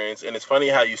learning experience. And it's funny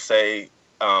how you say,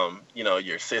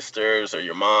 your sisters or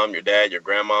your mom, your dad, your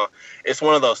grandma. It's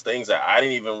one of those things that I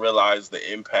didn't even realize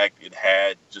the impact it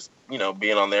had just,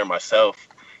 being on there myself.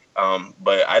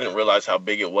 But I didn't realize how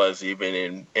big it was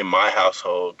even in my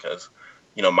household, because,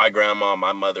 my grandma,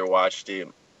 my mother watched it,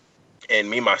 and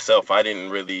me, myself, I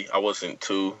wasn't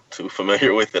too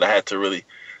familiar with it. I had to really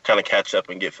kind of catch up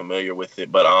and get familiar with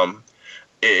it. But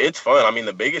it's fun. I mean,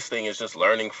 the biggest thing is just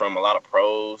learning from a lot of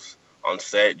pros on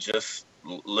set, just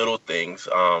little things.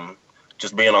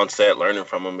 Just being on set, learning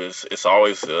from them it's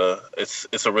always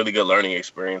it's a really good learning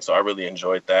experience. So I really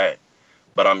enjoyed that.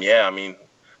 But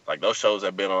like those shows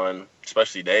have been on,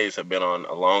 especially Days, have been on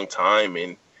a long time.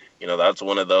 And, that's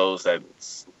one of those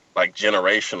that's like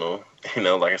generational.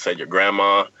 Like I said, your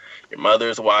grandma, your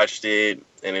mother's watched it,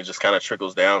 and it just kind of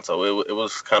trickles down. So it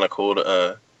was kind of cool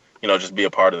to, just be a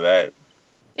part of that.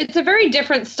 It's a very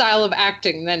different style of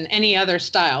acting than any other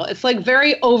style. It's like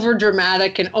very over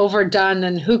dramatic and overdone,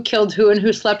 and who killed who and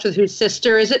who slept with whose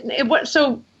sister.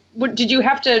 Did you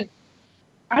have to,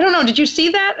 I don't know, did you see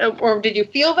that or did you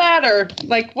feel that, or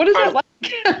like, what is that like?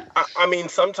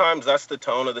 Sometimes that's the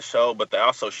tone of the show, but they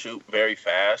also shoot very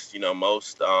fast.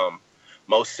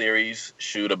 Most series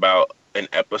shoot about an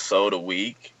episode a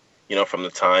week, from the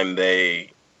time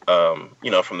they,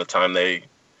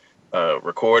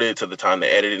 record it to the time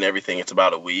they edit and everything. It's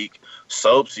about a week.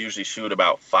 Soaps usually shoot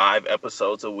about 5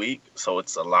 episodes a week. So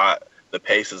it's a lot. The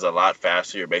pace is a lot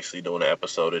faster. You're basically doing an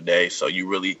episode a day. So you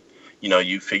really,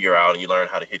 you figure out and you learn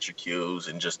how to hit your cues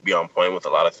and just be on point with a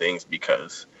lot of things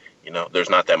because, there's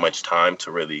not that much time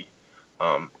to really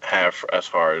have as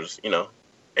far as,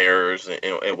 errors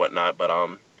and whatnot. But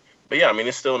yeah, I mean,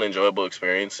 it's still an enjoyable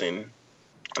experience. And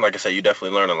like I said, you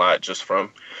definitely learn a lot just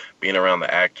from being around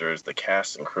the actors, the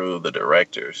cast and crew, the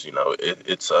directors.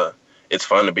 It's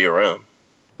fun to be around.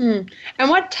 And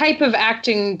what type of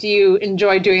acting do you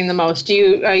enjoy doing the most?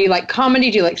 Are you like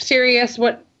comedy? Do you like serious?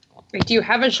 Do you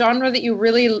have a genre that you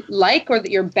really like or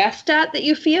that you're best at that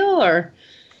you feel? Or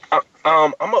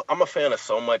I'm a fan of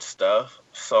so much stuff.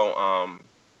 So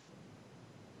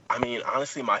I mean,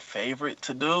 honestly, my favorite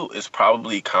to do is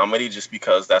probably comedy, just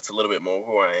because that's a little bit more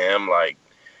who I am. Like,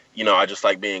 I just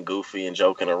like being goofy and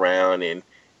joking around and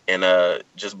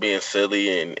just being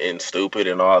silly and stupid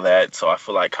and all that. So I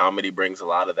feel like comedy brings a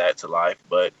lot of that to life.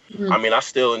 But I mean, I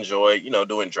still enjoy,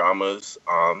 doing dramas,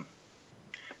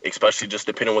 especially just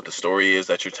depending on what the story is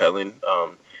that you're telling.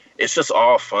 It's just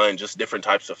all fun, just different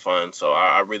types of fun. So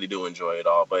I really do enjoy it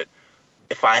all. But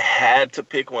if I had to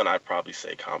pick one, I'd probably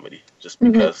say comedy, just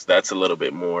because that's a little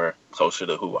bit more closer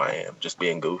to who I am, just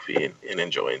being goofy and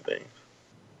enjoying things.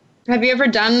 Have you ever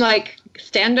done like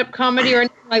stand-up comedy or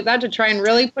anything like that to try and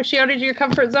really push you out of your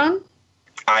comfort zone?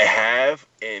 I have,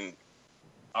 and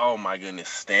oh my goodness,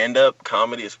 stand-up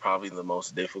comedy is probably the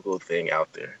most difficult thing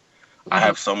out there. I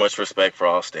have so much respect for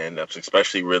all stand-ups,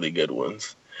 especially really good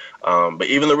ones. But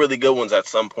even the really good ones at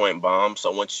some point bomb.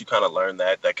 So once you kind of learn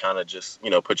that kind of just,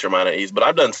 puts your mind at ease. But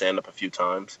I've done stand-up a few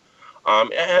times.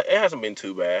 It hasn't been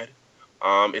too bad.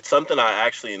 It's something I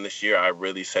actually, in this year, I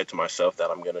really said to myself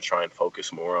that I'm going to try and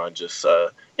focus more on, just,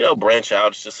 branch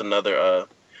out. It's just another,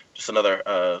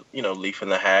 leaf in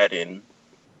the hat. And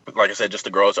like I said, just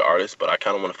to grow as an artist, but I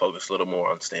kind of want to focus a little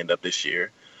more on stand-up this year.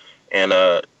 And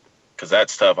because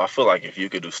that's tough. I feel like if you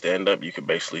could do stand-up, you could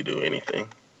basically do anything.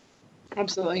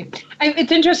 Absolutely.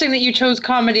 It's interesting that you chose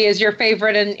comedy as your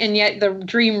favorite, and yet the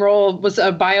dream role was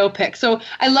a biopic. So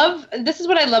this is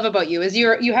what I love about you, is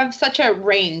you have such a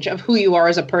range of who you are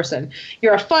as a person.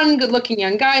 You're a fun, good-looking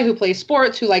young guy who plays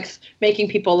sports, who likes making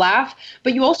people laugh,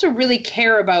 but you also really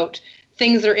care about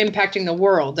things that are impacting the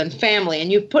world and family,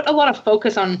 and you've put a lot of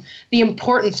focus on the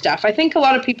important stuff. I think a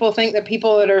lot of people think that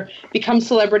people that become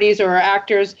celebrities or are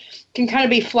actors can kind of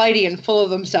be flighty and full of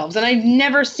themselves. And I've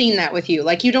never seen that with you.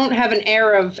 Like, you don't have an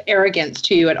air of arrogance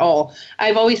to you at all.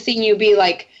 I've always seen you be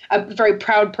like a very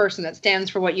proud person that stands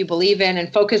for what you believe in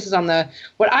and focuses on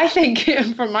what I think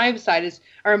from my side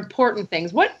are important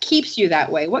things. What keeps you that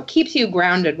way? What keeps you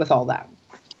grounded with all that?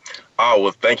 Oh,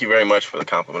 well, thank you very much for the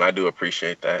compliment. I do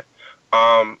appreciate that.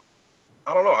 I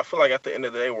don't know. I feel like at the end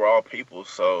of the day, we're all people.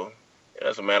 So it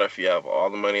doesn't matter if you have all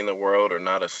the money in the world or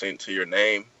not a cent to your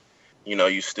name.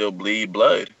 You still bleed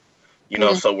blood,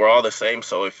 so we're all the same.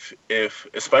 So if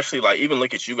especially like, even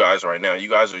look at you guys right now, you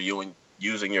guys are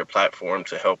using your platform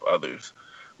to help others,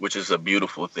 which is a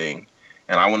beautiful thing.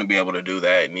 And I want to be able to do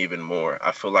that and even more.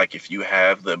 I feel like if you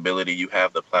have the ability, you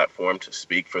have the platform to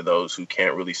speak for those who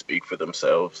can't really speak for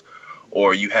themselves,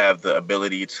 or you have the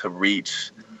ability to reach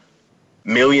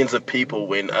millions of people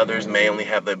when others may only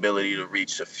have the ability to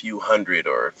reach a few hundred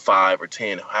or 5 or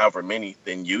 10, however many,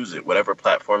 then use it. Whatever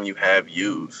platform you have,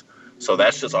 use. So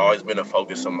that's just always been a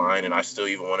focus of mine, and I still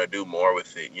even want to do more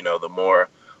with it. The more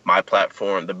my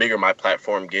platform, the bigger my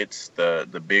platform gets,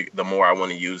 the more I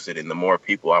want to use it and the more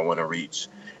people I want to reach.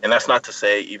 And that's not to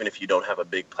say, even if you don't have a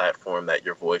big platform, that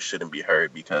your voice shouldn't be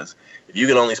heard, because if you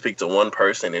can only speak to one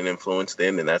person and influence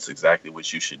them, then that's exactly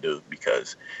what you should do,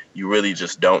 because you really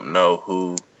just don't know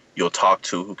who you'll talk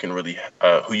to, who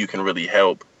you can really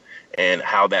help, and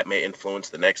how that may influence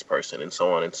the next person, and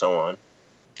so on and so on.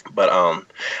 But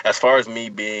as far as me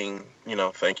being,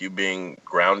 being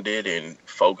grounded and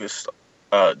focused,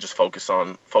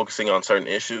 focusing on certain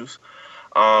issues,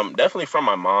 definitely from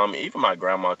my mom, even my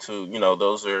grandma too.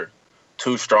 Those are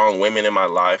two strong women in my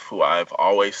life who I've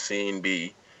always seen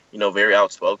be, very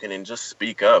outspoken and just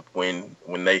speak up when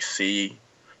they see,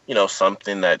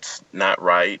 something that's not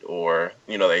right, or,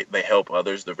 they help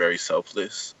others. They're very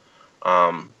selfless.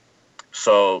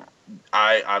 So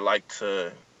I like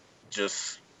to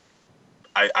just,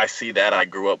 I see that. I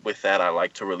grew up with that. I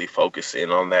like to really focus in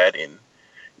on that and,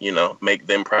 make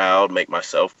them proud, make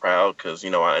myself proud, because,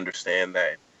 I understand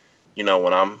that,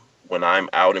 when I'm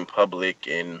out in public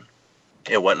and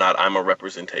whatnot, I'm a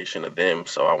representation of them.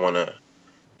 So I want to,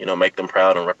 make them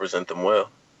proud and represent them well.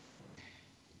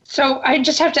 So I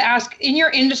just have to ask, in your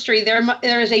industry,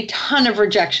 there is a ton of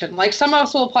rejection. Like, some of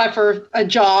us will apply for a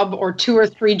job or 2 or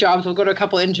 3 jobs. We'll go to a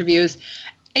couple interviews.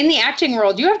 In the acting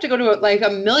world, you have to go to like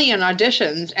 1 million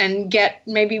auditions and get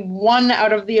maybe 1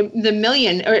 out of the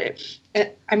million.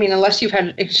 I mean, unless you've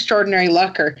had extraordinary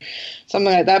luck or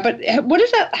something like that. But what is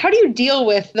that? How do you deal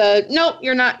with the, nope,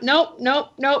 you're not, nope.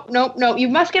 You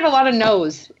must get a lot of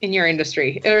no's in your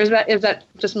industry. Or is that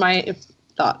just my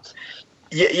thoughts?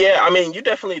 Yeah, I mean, you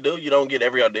definitely do. You don't get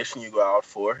every audition you go out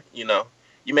for. You know,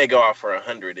 you may go out for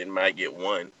 100 and might get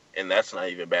one, and that's not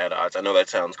even bad odds. I know that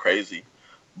sounds crazy,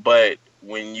 but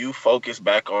when you focus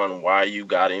back on why you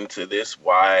got into this,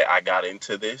 why I got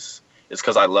into this, it's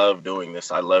because I love doing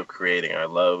this. I love creating. I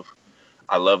love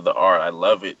the art. I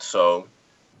love it. So,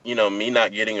 you know, me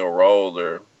not getting a role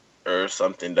or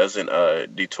something doesn't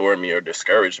detour me or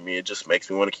discourage me. It just makes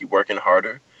me want to keep working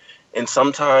harder. And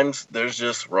sometimes there's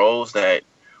just roles that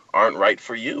aren't right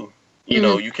for you. You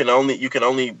know, you can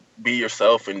only be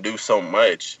yourself and do so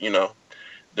much. You know,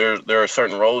 there are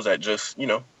certain roles that just, you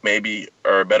know, maybe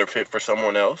are a better fit for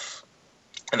someone else,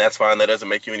 and that's fine. That doesn't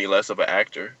make you any less of an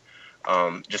actor.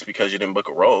 Just because you didn't book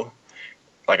a role.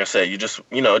 Like I said, it just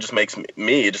makes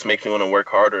me want to work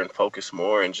harder and focus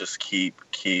more and just keep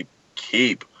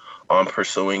on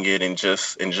pursuing it and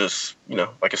just, you know,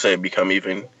 like I said, become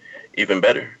even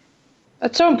better.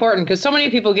 That's so important because so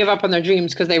many people give up on their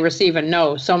dreams because they receive a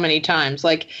no so many times.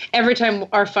 Like every time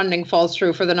our funding falls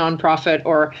through for the nonprofit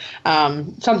or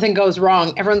something goes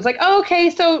wrong, everyone's like, oh, okay,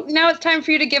 so now it's time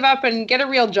for you to give up and get a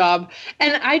real job.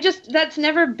 And that's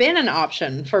never been an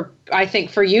option I think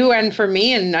for you and for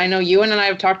me. And I know you and I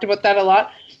have talked about that a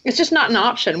lot. It's just not an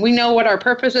option. We know what our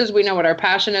purpose is. We know what our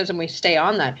passion is, and we stay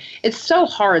on that. It's so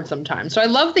hard sometimes. So I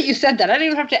love that you said that. I didn't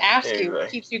even have to ask you what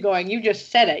keeps you going. You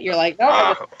just said it. You're like,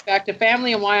 back to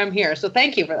family and why I'm here. So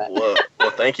thank you for that. Well,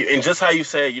 thank you. And just how you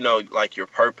said, you know, like your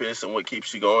purpose and what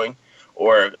keeps you going,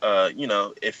 or, you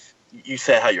know, if you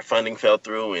said how your funding fell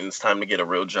through and it's time to get a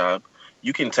real job,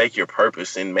 you can take your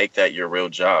purpose and make that your real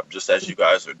job, just as you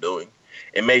guys are doing.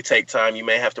 It may take time. You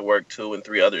may have to work 2 and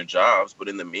 3 other jobs, but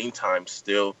in the meantime,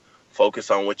 still focus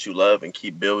on what you love and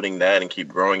keep building that and keep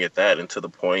growing at that until the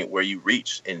point where you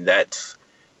reach. And that's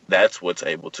what's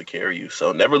able to carry you.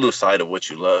 So never lose sight of what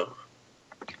you love.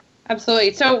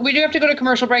 Absolutely. So we do have to go to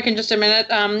commercial break in just a minute.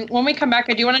 When we come back,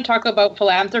 I do want to talk about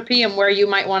philanthropy and where you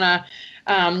might want to,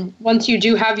 once you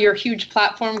do have your huge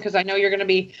platform, because I know you're going to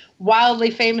be wildly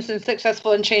famous and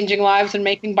successful in changing lives and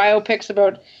making biopics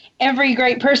about every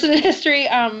great person in history.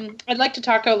 I'd like to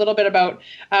talk a little bit about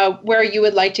where you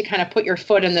would like to kind of put your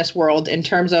foot in this world in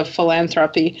terms of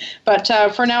philanthropy. But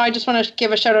for now, I just want to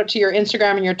give a shout out to your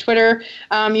Instagram and your Twitter.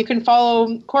 You can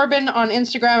follow Corbin on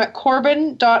Instagram at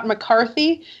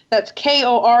corbin.mccarthy. That's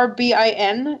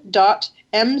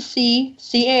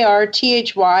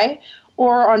KORBIN.MCCARTHY,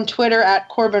 or on Twitter at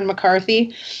Corbin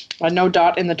McCarthy. No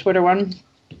dot in the Twitter one.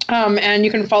 And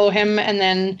you can follow him, and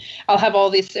then I'll have all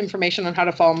this information on how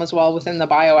to follow him as well within the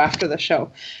bio after the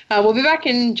show. We'll be back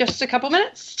in just a couple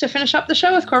minutes to finish up the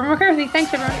show with Corbin McCarthy.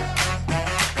 Thanks, everyone.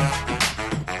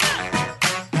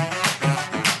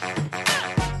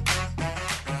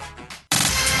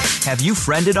 Have you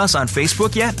friended us on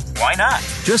Facebook yet? Why not?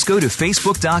 Just go to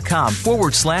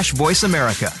facebook.com/Voice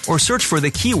America or search for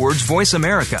the keywords Voice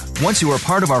America. Once you are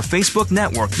part of our Facebook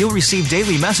network, you'll receive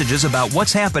daily messages about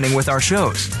what's happening with our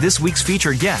shows, this week's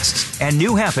featured guests, and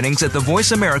new happenings at the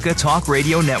Voice America Talk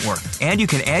Radio Network. And you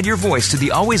can add your voice to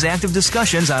the always active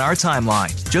discussions on our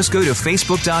timeline. Just go to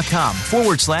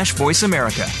facebook.com/Voice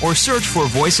America or search for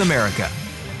Voice America.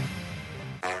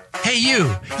 Hey,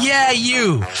 you. Yeah,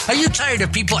 you. Are you tired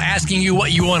of people asking you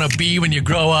what you want to be when you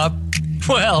grow up?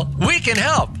 Well, we can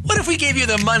help. What if we gave you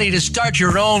the money to start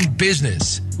your own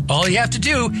business? All you have to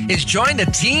do is join the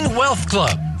Teen Wealth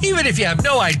Club. Even if you have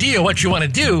no idea what you want to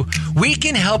do, we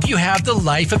can help you have the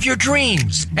life of your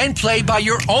dreams and play by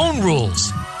your own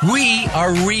rules. We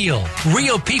are real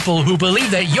people who believe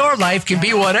that your life can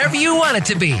be whatever you want it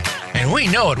to be. And we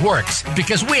know it works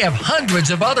because we have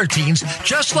hundreds of other teens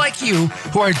just like you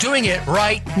who are doing it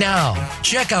right now.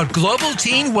 Check out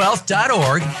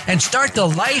globalteenwealth.org and start the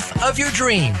life of your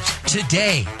dreams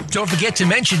today. Don't forget to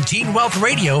mention Teen Wealth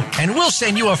Radio and we'll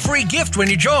send you a free gift when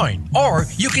you join. Or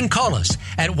you can call us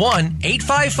at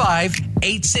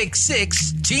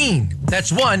 1-855-866-TEEN.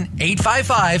 That's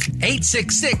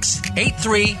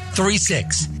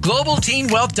 1-855-866-8336.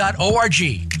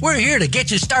 globalteenwealth.org. We're here to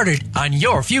get you started on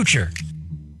your future.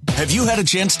 Have you had a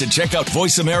chance to check out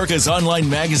Voice America's online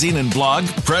magazine and blog,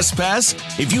 Press Pass?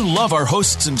 If you love our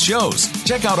hosts and shows,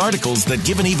 check out articles that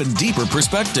give an even deeper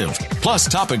perspective, plus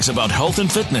topics about health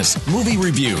and fitness, movie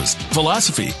reviews,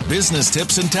 philosophy, business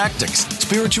tips and tactics,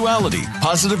 spirituality,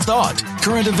 positive thought,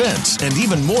 current events, and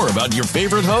even more about your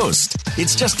favorite host.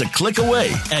 It's just a click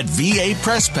away at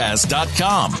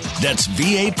vapresspass.com. That's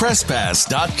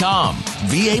vapresspass.com.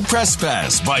 VA Press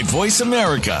Pass by Voice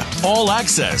America. All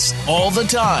access, all the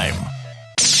time.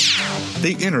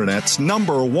 The Internet's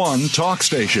 #1 talk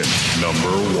station.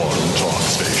 #1 talk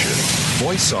station.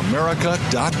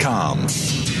 VoiceAmerica.com.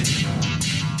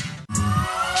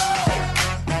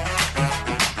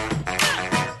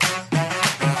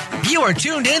 You are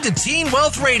tuned in to Teen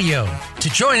Wealth Radio. To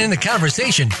join in the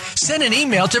conversation, send an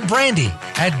email to Brandy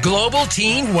at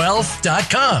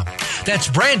globalteenwealth.com. That's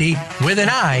Brandy with an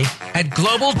I at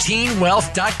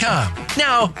globalteenwealth.com.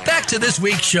 Now, back to this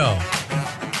week's show.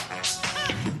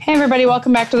 Hey, everybody.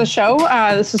 Welcome back to the show.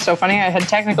 This is so funny. I had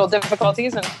technical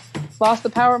difficulties and lost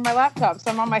the power of my laptop, so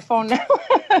I'm on my phone now.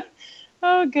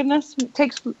 Oh, goodness. It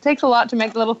takes a lot to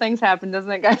make little things happen,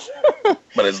 doesn't it, guys?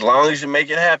 But as long as you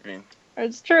make it happen.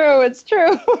 It's true. It's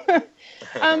true.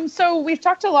 So we've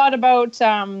talked a lot about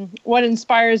what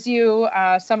inspires you,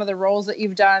 some of the roles that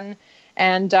you've done.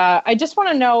 And I just want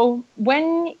to know,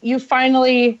 when you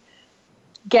finally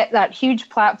get that huge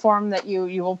platform that you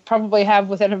will probably have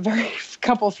within a very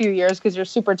few years because you're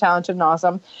super talented and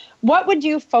awesome, what would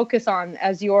you focus on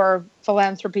as your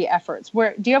philanthropy efforts?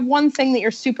 Do you have one thing that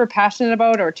you're super passionate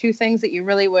about, or two things that you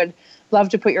really would love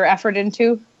to put your effort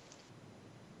into?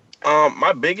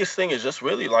 My biggest thing is just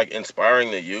really like inspiring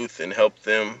the youth and help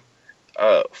them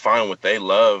find what they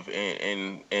love,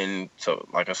 and to,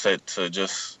 like I said, to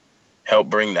just help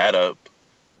bring that up,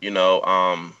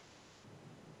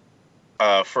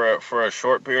 for a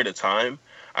short period of time,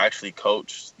 I actually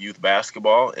coached youth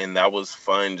basketball, and that was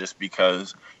fun just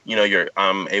because,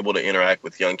 I'm able to interact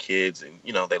with young kids, and,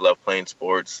 they love playing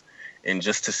sports, and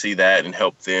just to see that and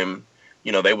help them,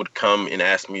 they would come and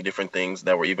ask me different things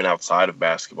that were even outside of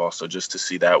basketball. So just to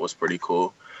see that was pretty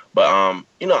cool. But,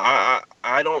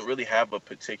 I don't really have a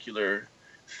particular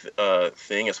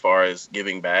thing as far as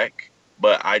giving back,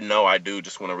 but I know I do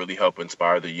just want to really help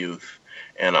inspire the youth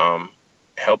and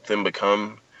help them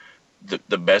become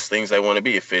the best things they want to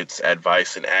be. If it's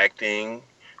advice in acting,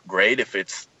 great. If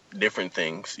it's different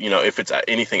things, if it's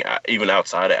anything even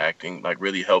outside of acting, like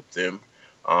really help them,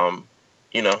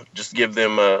 just give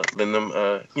them, lend them,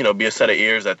 be a set of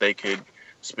ears that they could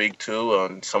speak to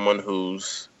on someone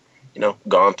who's,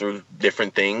 gone through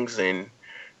different things and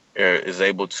is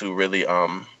able to really,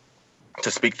 to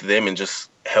speak to them and just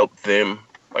help them,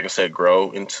 like I said,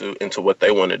 grow into what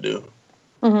they want to do.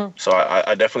 Mm-hmm. So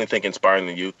I definitely think inspiring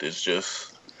the youth is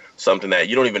just something that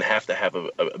you don't even have to have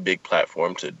a big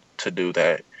platform to do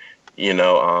that.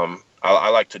 I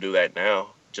like to do that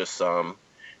now. Just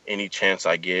any chance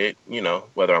I get,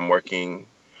 whether I'm working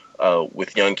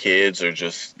with young kids or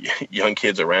just young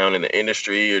kids around in the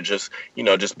industry, or just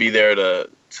be there to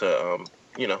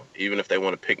even if they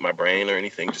want to pick my brain or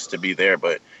anything, just to be there.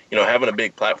 But, having a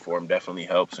big platform definitely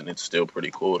helps, and it's still pretty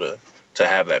cool to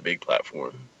have that big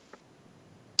platform.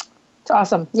 It's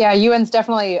awesome. Yeah, Ewan's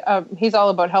definitely, he's all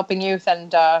about helping youth,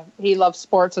 and he loves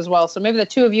sports as well. So maybe the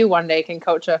two of you one day can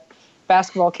coach a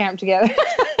basketball camp together.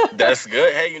 That's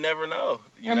good. Hey, you never know.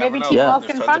 Or maybe Team Wealth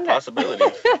can fund it.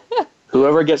 Possibilities.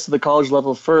 Whoever gets to the college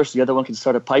level first, the other one can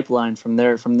start a pipeline from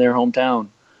their hometown.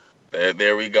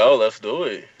 There we go. Let's do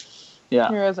it.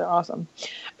 Yeah. You guys are awesome.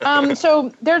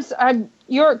 So there's,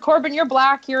 Corbin, you're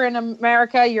Black, you're in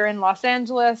America, you're in Los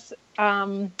Angeles.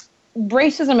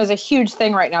 Racism is a huge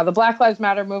thing right now. The Black Lives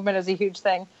Matter movement is a huge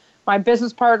thing. My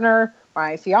business partner,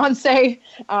 my fiance,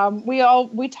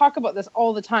 we talk about this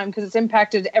all the time because it's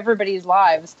impacted everybody's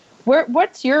lives.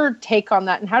 What's your take on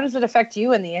that, and how does it affect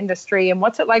you in the industry, and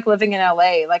what's it like living in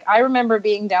LA? Like, I remember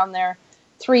being down there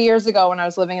 3 years ago when I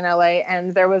was living in LA,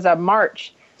 and there was a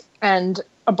march, and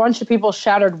a bunch of people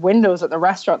shattered windows at the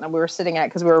restaurant that we were sitting at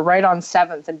because we were right on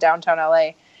 7th in downtown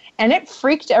LA. And it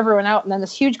freaked everyone out. And then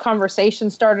this huge conversation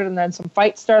started, and then some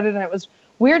fights started. And it was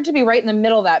weird to be right in the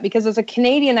middle of that, because as a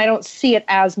Canadian, I don't see it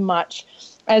as much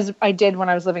as I did when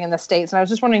I was living in the States. And I was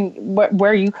just wondering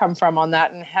where you come from on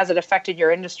that, and has it affected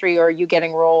your industry, or are you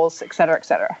getting roles, et cetera, et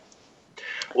cetera?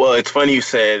 Well, it's funny you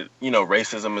said,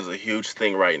 racism is a huge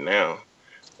thing right now.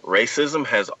 Racism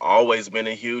has always been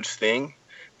a huge thing.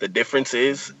 The difference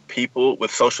is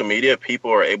with social media,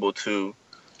 people are able to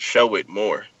show it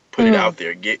more. Put it out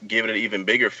there, give it an even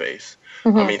bigger face.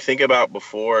 Mm-hmm. I mean, think about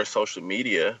before social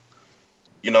media,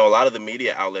 a lot of the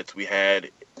media outlets we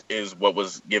had is what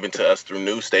was given to us through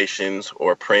news stations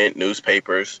or print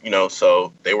newspapers,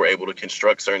 so they were able to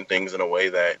construct certain things in a way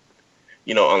that,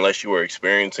 unless you were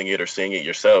experiencing it or seeing it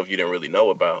yourself, you didn't really know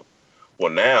about.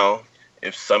 Well, now,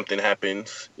 if something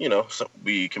happens,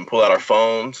 we can pull out our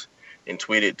phones and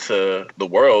tweet it to the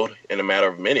world in a matter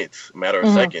of minutes, a matter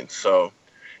of seconds. So,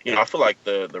 I feel like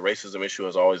the racism issue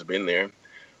has always been there.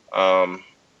 Our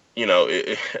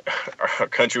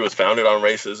country was founded on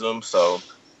racism, so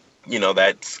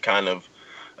that's kind of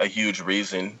a huge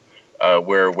reason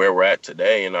where we're at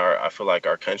today. And I feel like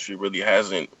our country really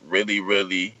hasn't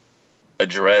really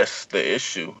addressed the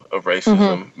issue of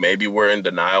racism. Maybe we're in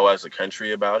denial as a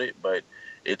country about it, but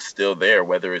it's still there,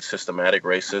 whether it's systematic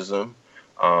racism,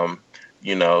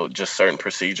 just certain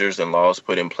procedures and laws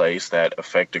put in place that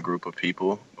affect a group of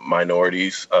people,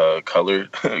 minorities, colored,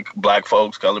 black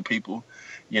folks, colored people,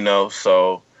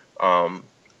 so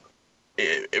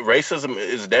racism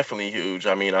is definitely huge.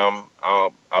 I mean,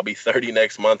 I'll be 30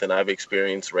 next month, and I've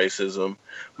experienced racism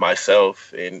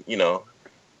myself. And,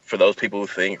 for those people who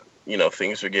think,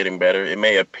 things are getting better, it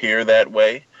may appear that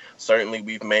way. Certainly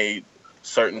we've made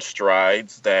certain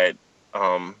strides that,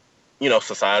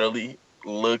 societally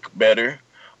look better,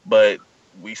 but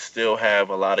we still have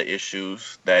a lot of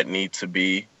issues that need to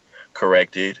be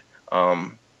corrected.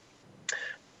 As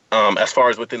far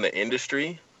as within the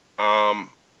industry, I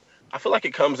feel like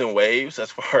it comes in waves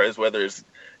as far as whether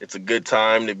it's a good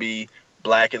time to be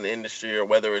black in the industry or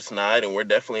whether it's not. And we're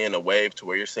definitely in a wave to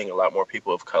where you're seeing a lot more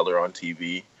people of color on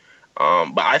TV.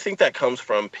 But I think that comes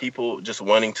from people just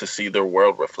wanting to see their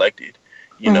world reflected.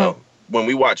 When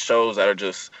we watch shows that are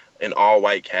just an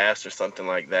all-white cast or something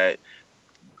like that,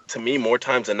 to me, more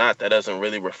times than not, that doesn't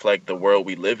really reflect the world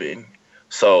we live in.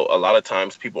 So a lot of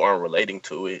times people aren't relating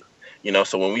to it.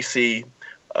 So when we see,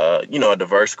 a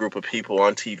diverse group of people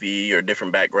on TV or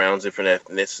different backgrounds, different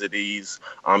ethnicities,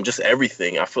 just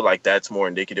everything, I feel like that's more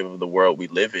indicative of the world we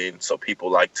live in. So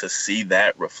people like to see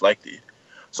that reflected.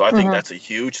 So I think that's a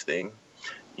huge thing,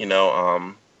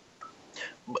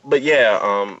 but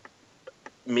yeah,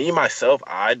 me, myself,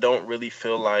 I don't really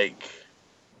feel like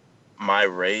my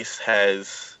race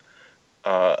has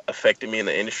affected me in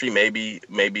the industry. Maybe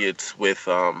it's with,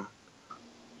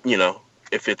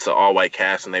 if it's an all-white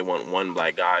cast and they want one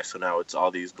black guy, so now it's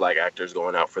all these black actors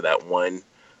going out for that one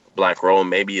black role,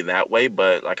 maybe in that way.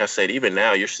 But like I said, even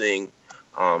now you're seeing,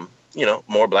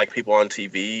 more black people on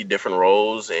TV, different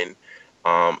roles. And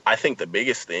I think the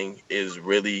biggest thing is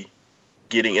really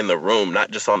getting in the room,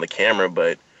 not just on the camera,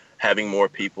 but having more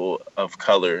people of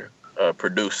color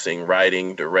producing,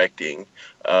 writing, directing,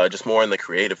 just more in the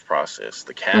creative process,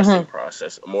 the casting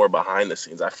process, more behind the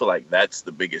scenes. I feel like that's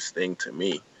the biggest thing to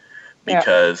me.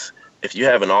 Because if you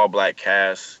have an all-black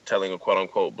cast telling a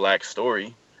quote-unquote black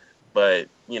story, but,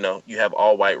 you have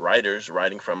all-white writers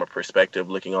writing from a perspective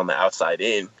looking on the outside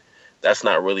in, that's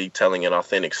not really telling an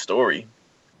authentic story.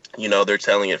 They're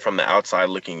telling it from the outside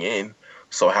looking in.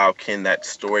 So how can that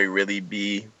story really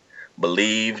be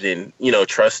believed and,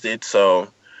 trusted? So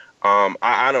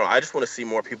I don't know. I just want to see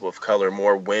more people of color,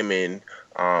 more women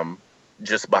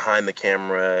just behind the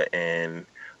camera and,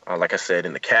 like I said,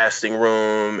 in the casting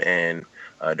room and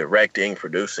directing,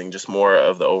 producing, just more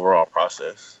of the overall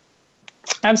process.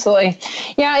 Absolutely.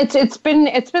 Yeah, it's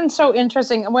been so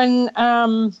interesting. When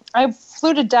I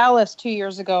flew to Dallas 2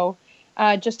 years ago,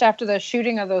 just after the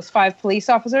shooting of those 5 police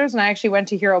officers, and I actually went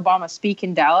to hear Obama speak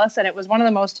in Dallas, and it was one of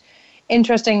the most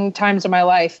interesting times of my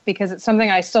life because it's something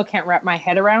I still can't wrap my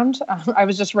head around. I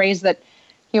was just raised that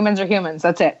humans are humans.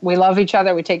 That's it. We love each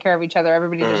other. We take care of each other.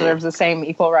 Everybody deserves the same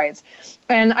equal rights.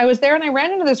 And I was there and I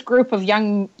ran into this group of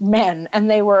young men and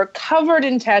they were covered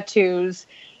in tattoos.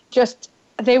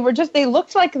 They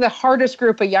looked like the hardest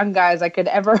group of young guys I could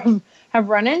ever have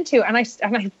run into. And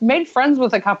I made friends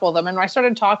with a couple of them and I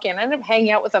started talking. I ended up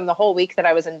hanging out with them the whole week that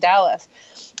I was in Dallas.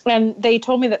 And they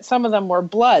told me that some of them were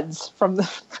Bloods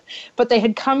but they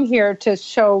had come here to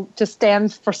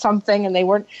stand for something, and they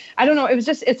weren't. I don't know. It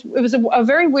was a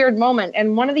very weird moment.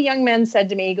 And one of the young men said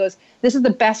to me, he goes, "This is the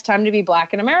best time to be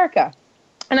black in America."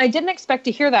 And I didn't expect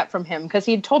to hear that from him because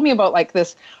he'd told me about like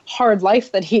this hard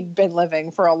life that he'd been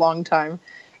living for a long time.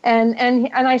 And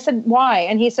I said, why?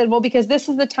 And he said, well, because this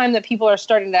is the time that people are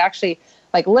starting to actually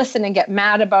like listen and get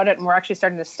mad about it, and we're actually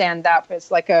starting to stand up. It's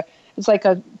like a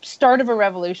start of a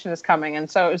revolution is coming.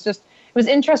 And so it was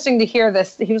interesting to hear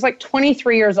this. He was like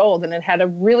 23 years old and had a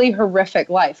really horrific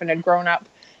life and had grown up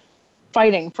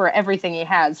fighting for everything he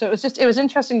had. So it was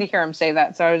interesting to hear him say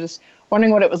that. So I was just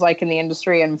wondering what it was like in the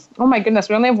industry. And oh my goodness,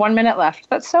 we only have 1 minute left.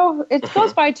 It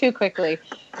goes by too quickly.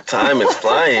 Time is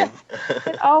flying.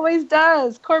 It always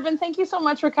does. Corbin, thank you so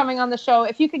much for coming on the show.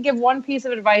 If you could give one piece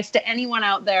of advice to anyone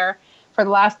out there for the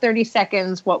last 30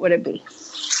 seconds, what would it be?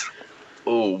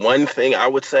 Ooh, one thing I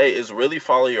would say is really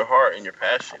follow your heart and your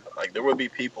passion. Like, there will be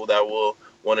people that will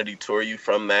want to detour you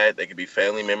from that. They could be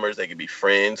family members, they could be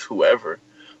friends, whoever.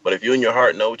 But if you in your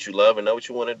heart know what you love and know what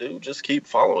you want to do, just keep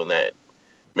following that.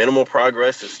 Minimal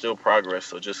progress is still progress,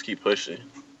 so just keep pushing.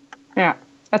 Yeah,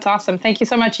 that's awesome. Thank you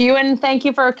so much, Ewan. Thank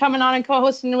you for coming on and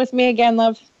co-hosting with me again,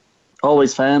 love.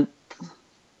 Always, fan.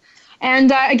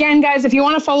 And again, guys, if you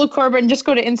want to follow Corbin, just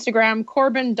go to Instagram,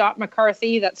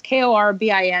 corbin.mccarthy. That's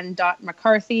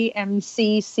Korbin.McCarthy,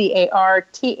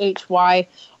 McCarthy.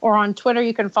 Or on Twitter,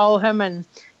 you can follow him and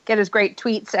get his great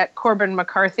tweets at Corbin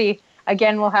McCarthy.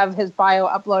 Again, we'll have his bio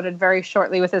uploaded very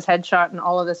shortly with his headshot and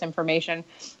all of this information.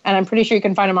 And I'm pretty sure you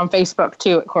can find him on Facebook,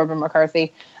 too, at Corbin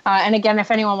McCarthy. And again,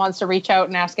 if anyone wants to reach out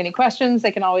and ask any questions,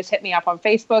 they can always hit me up on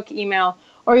Facebook, email,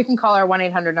 or you can call our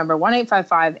 1-800 number,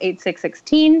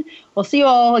 1-855-8616. We'll see you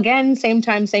all again, same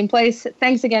time, same place.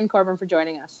 Thanks again, Corbin, for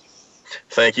joining us.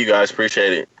 Thank you, guys.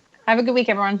 Appreciate it. Have a good week,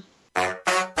 everyone.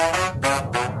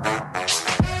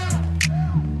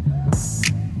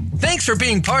 Thanks for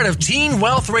being part of Teen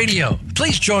Wealth Radio.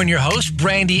 Please join your host,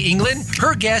 Brandy England,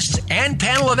 her guests, and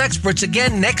panel of experts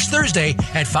again next Thursday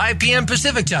at 5 p.m.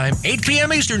 Pacific Time, 8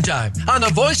 p.m. Eastern Time on the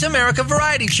Voice America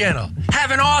Variety Channel.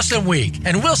 Have an awesome week,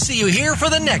 and we'll see you here for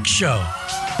the next show.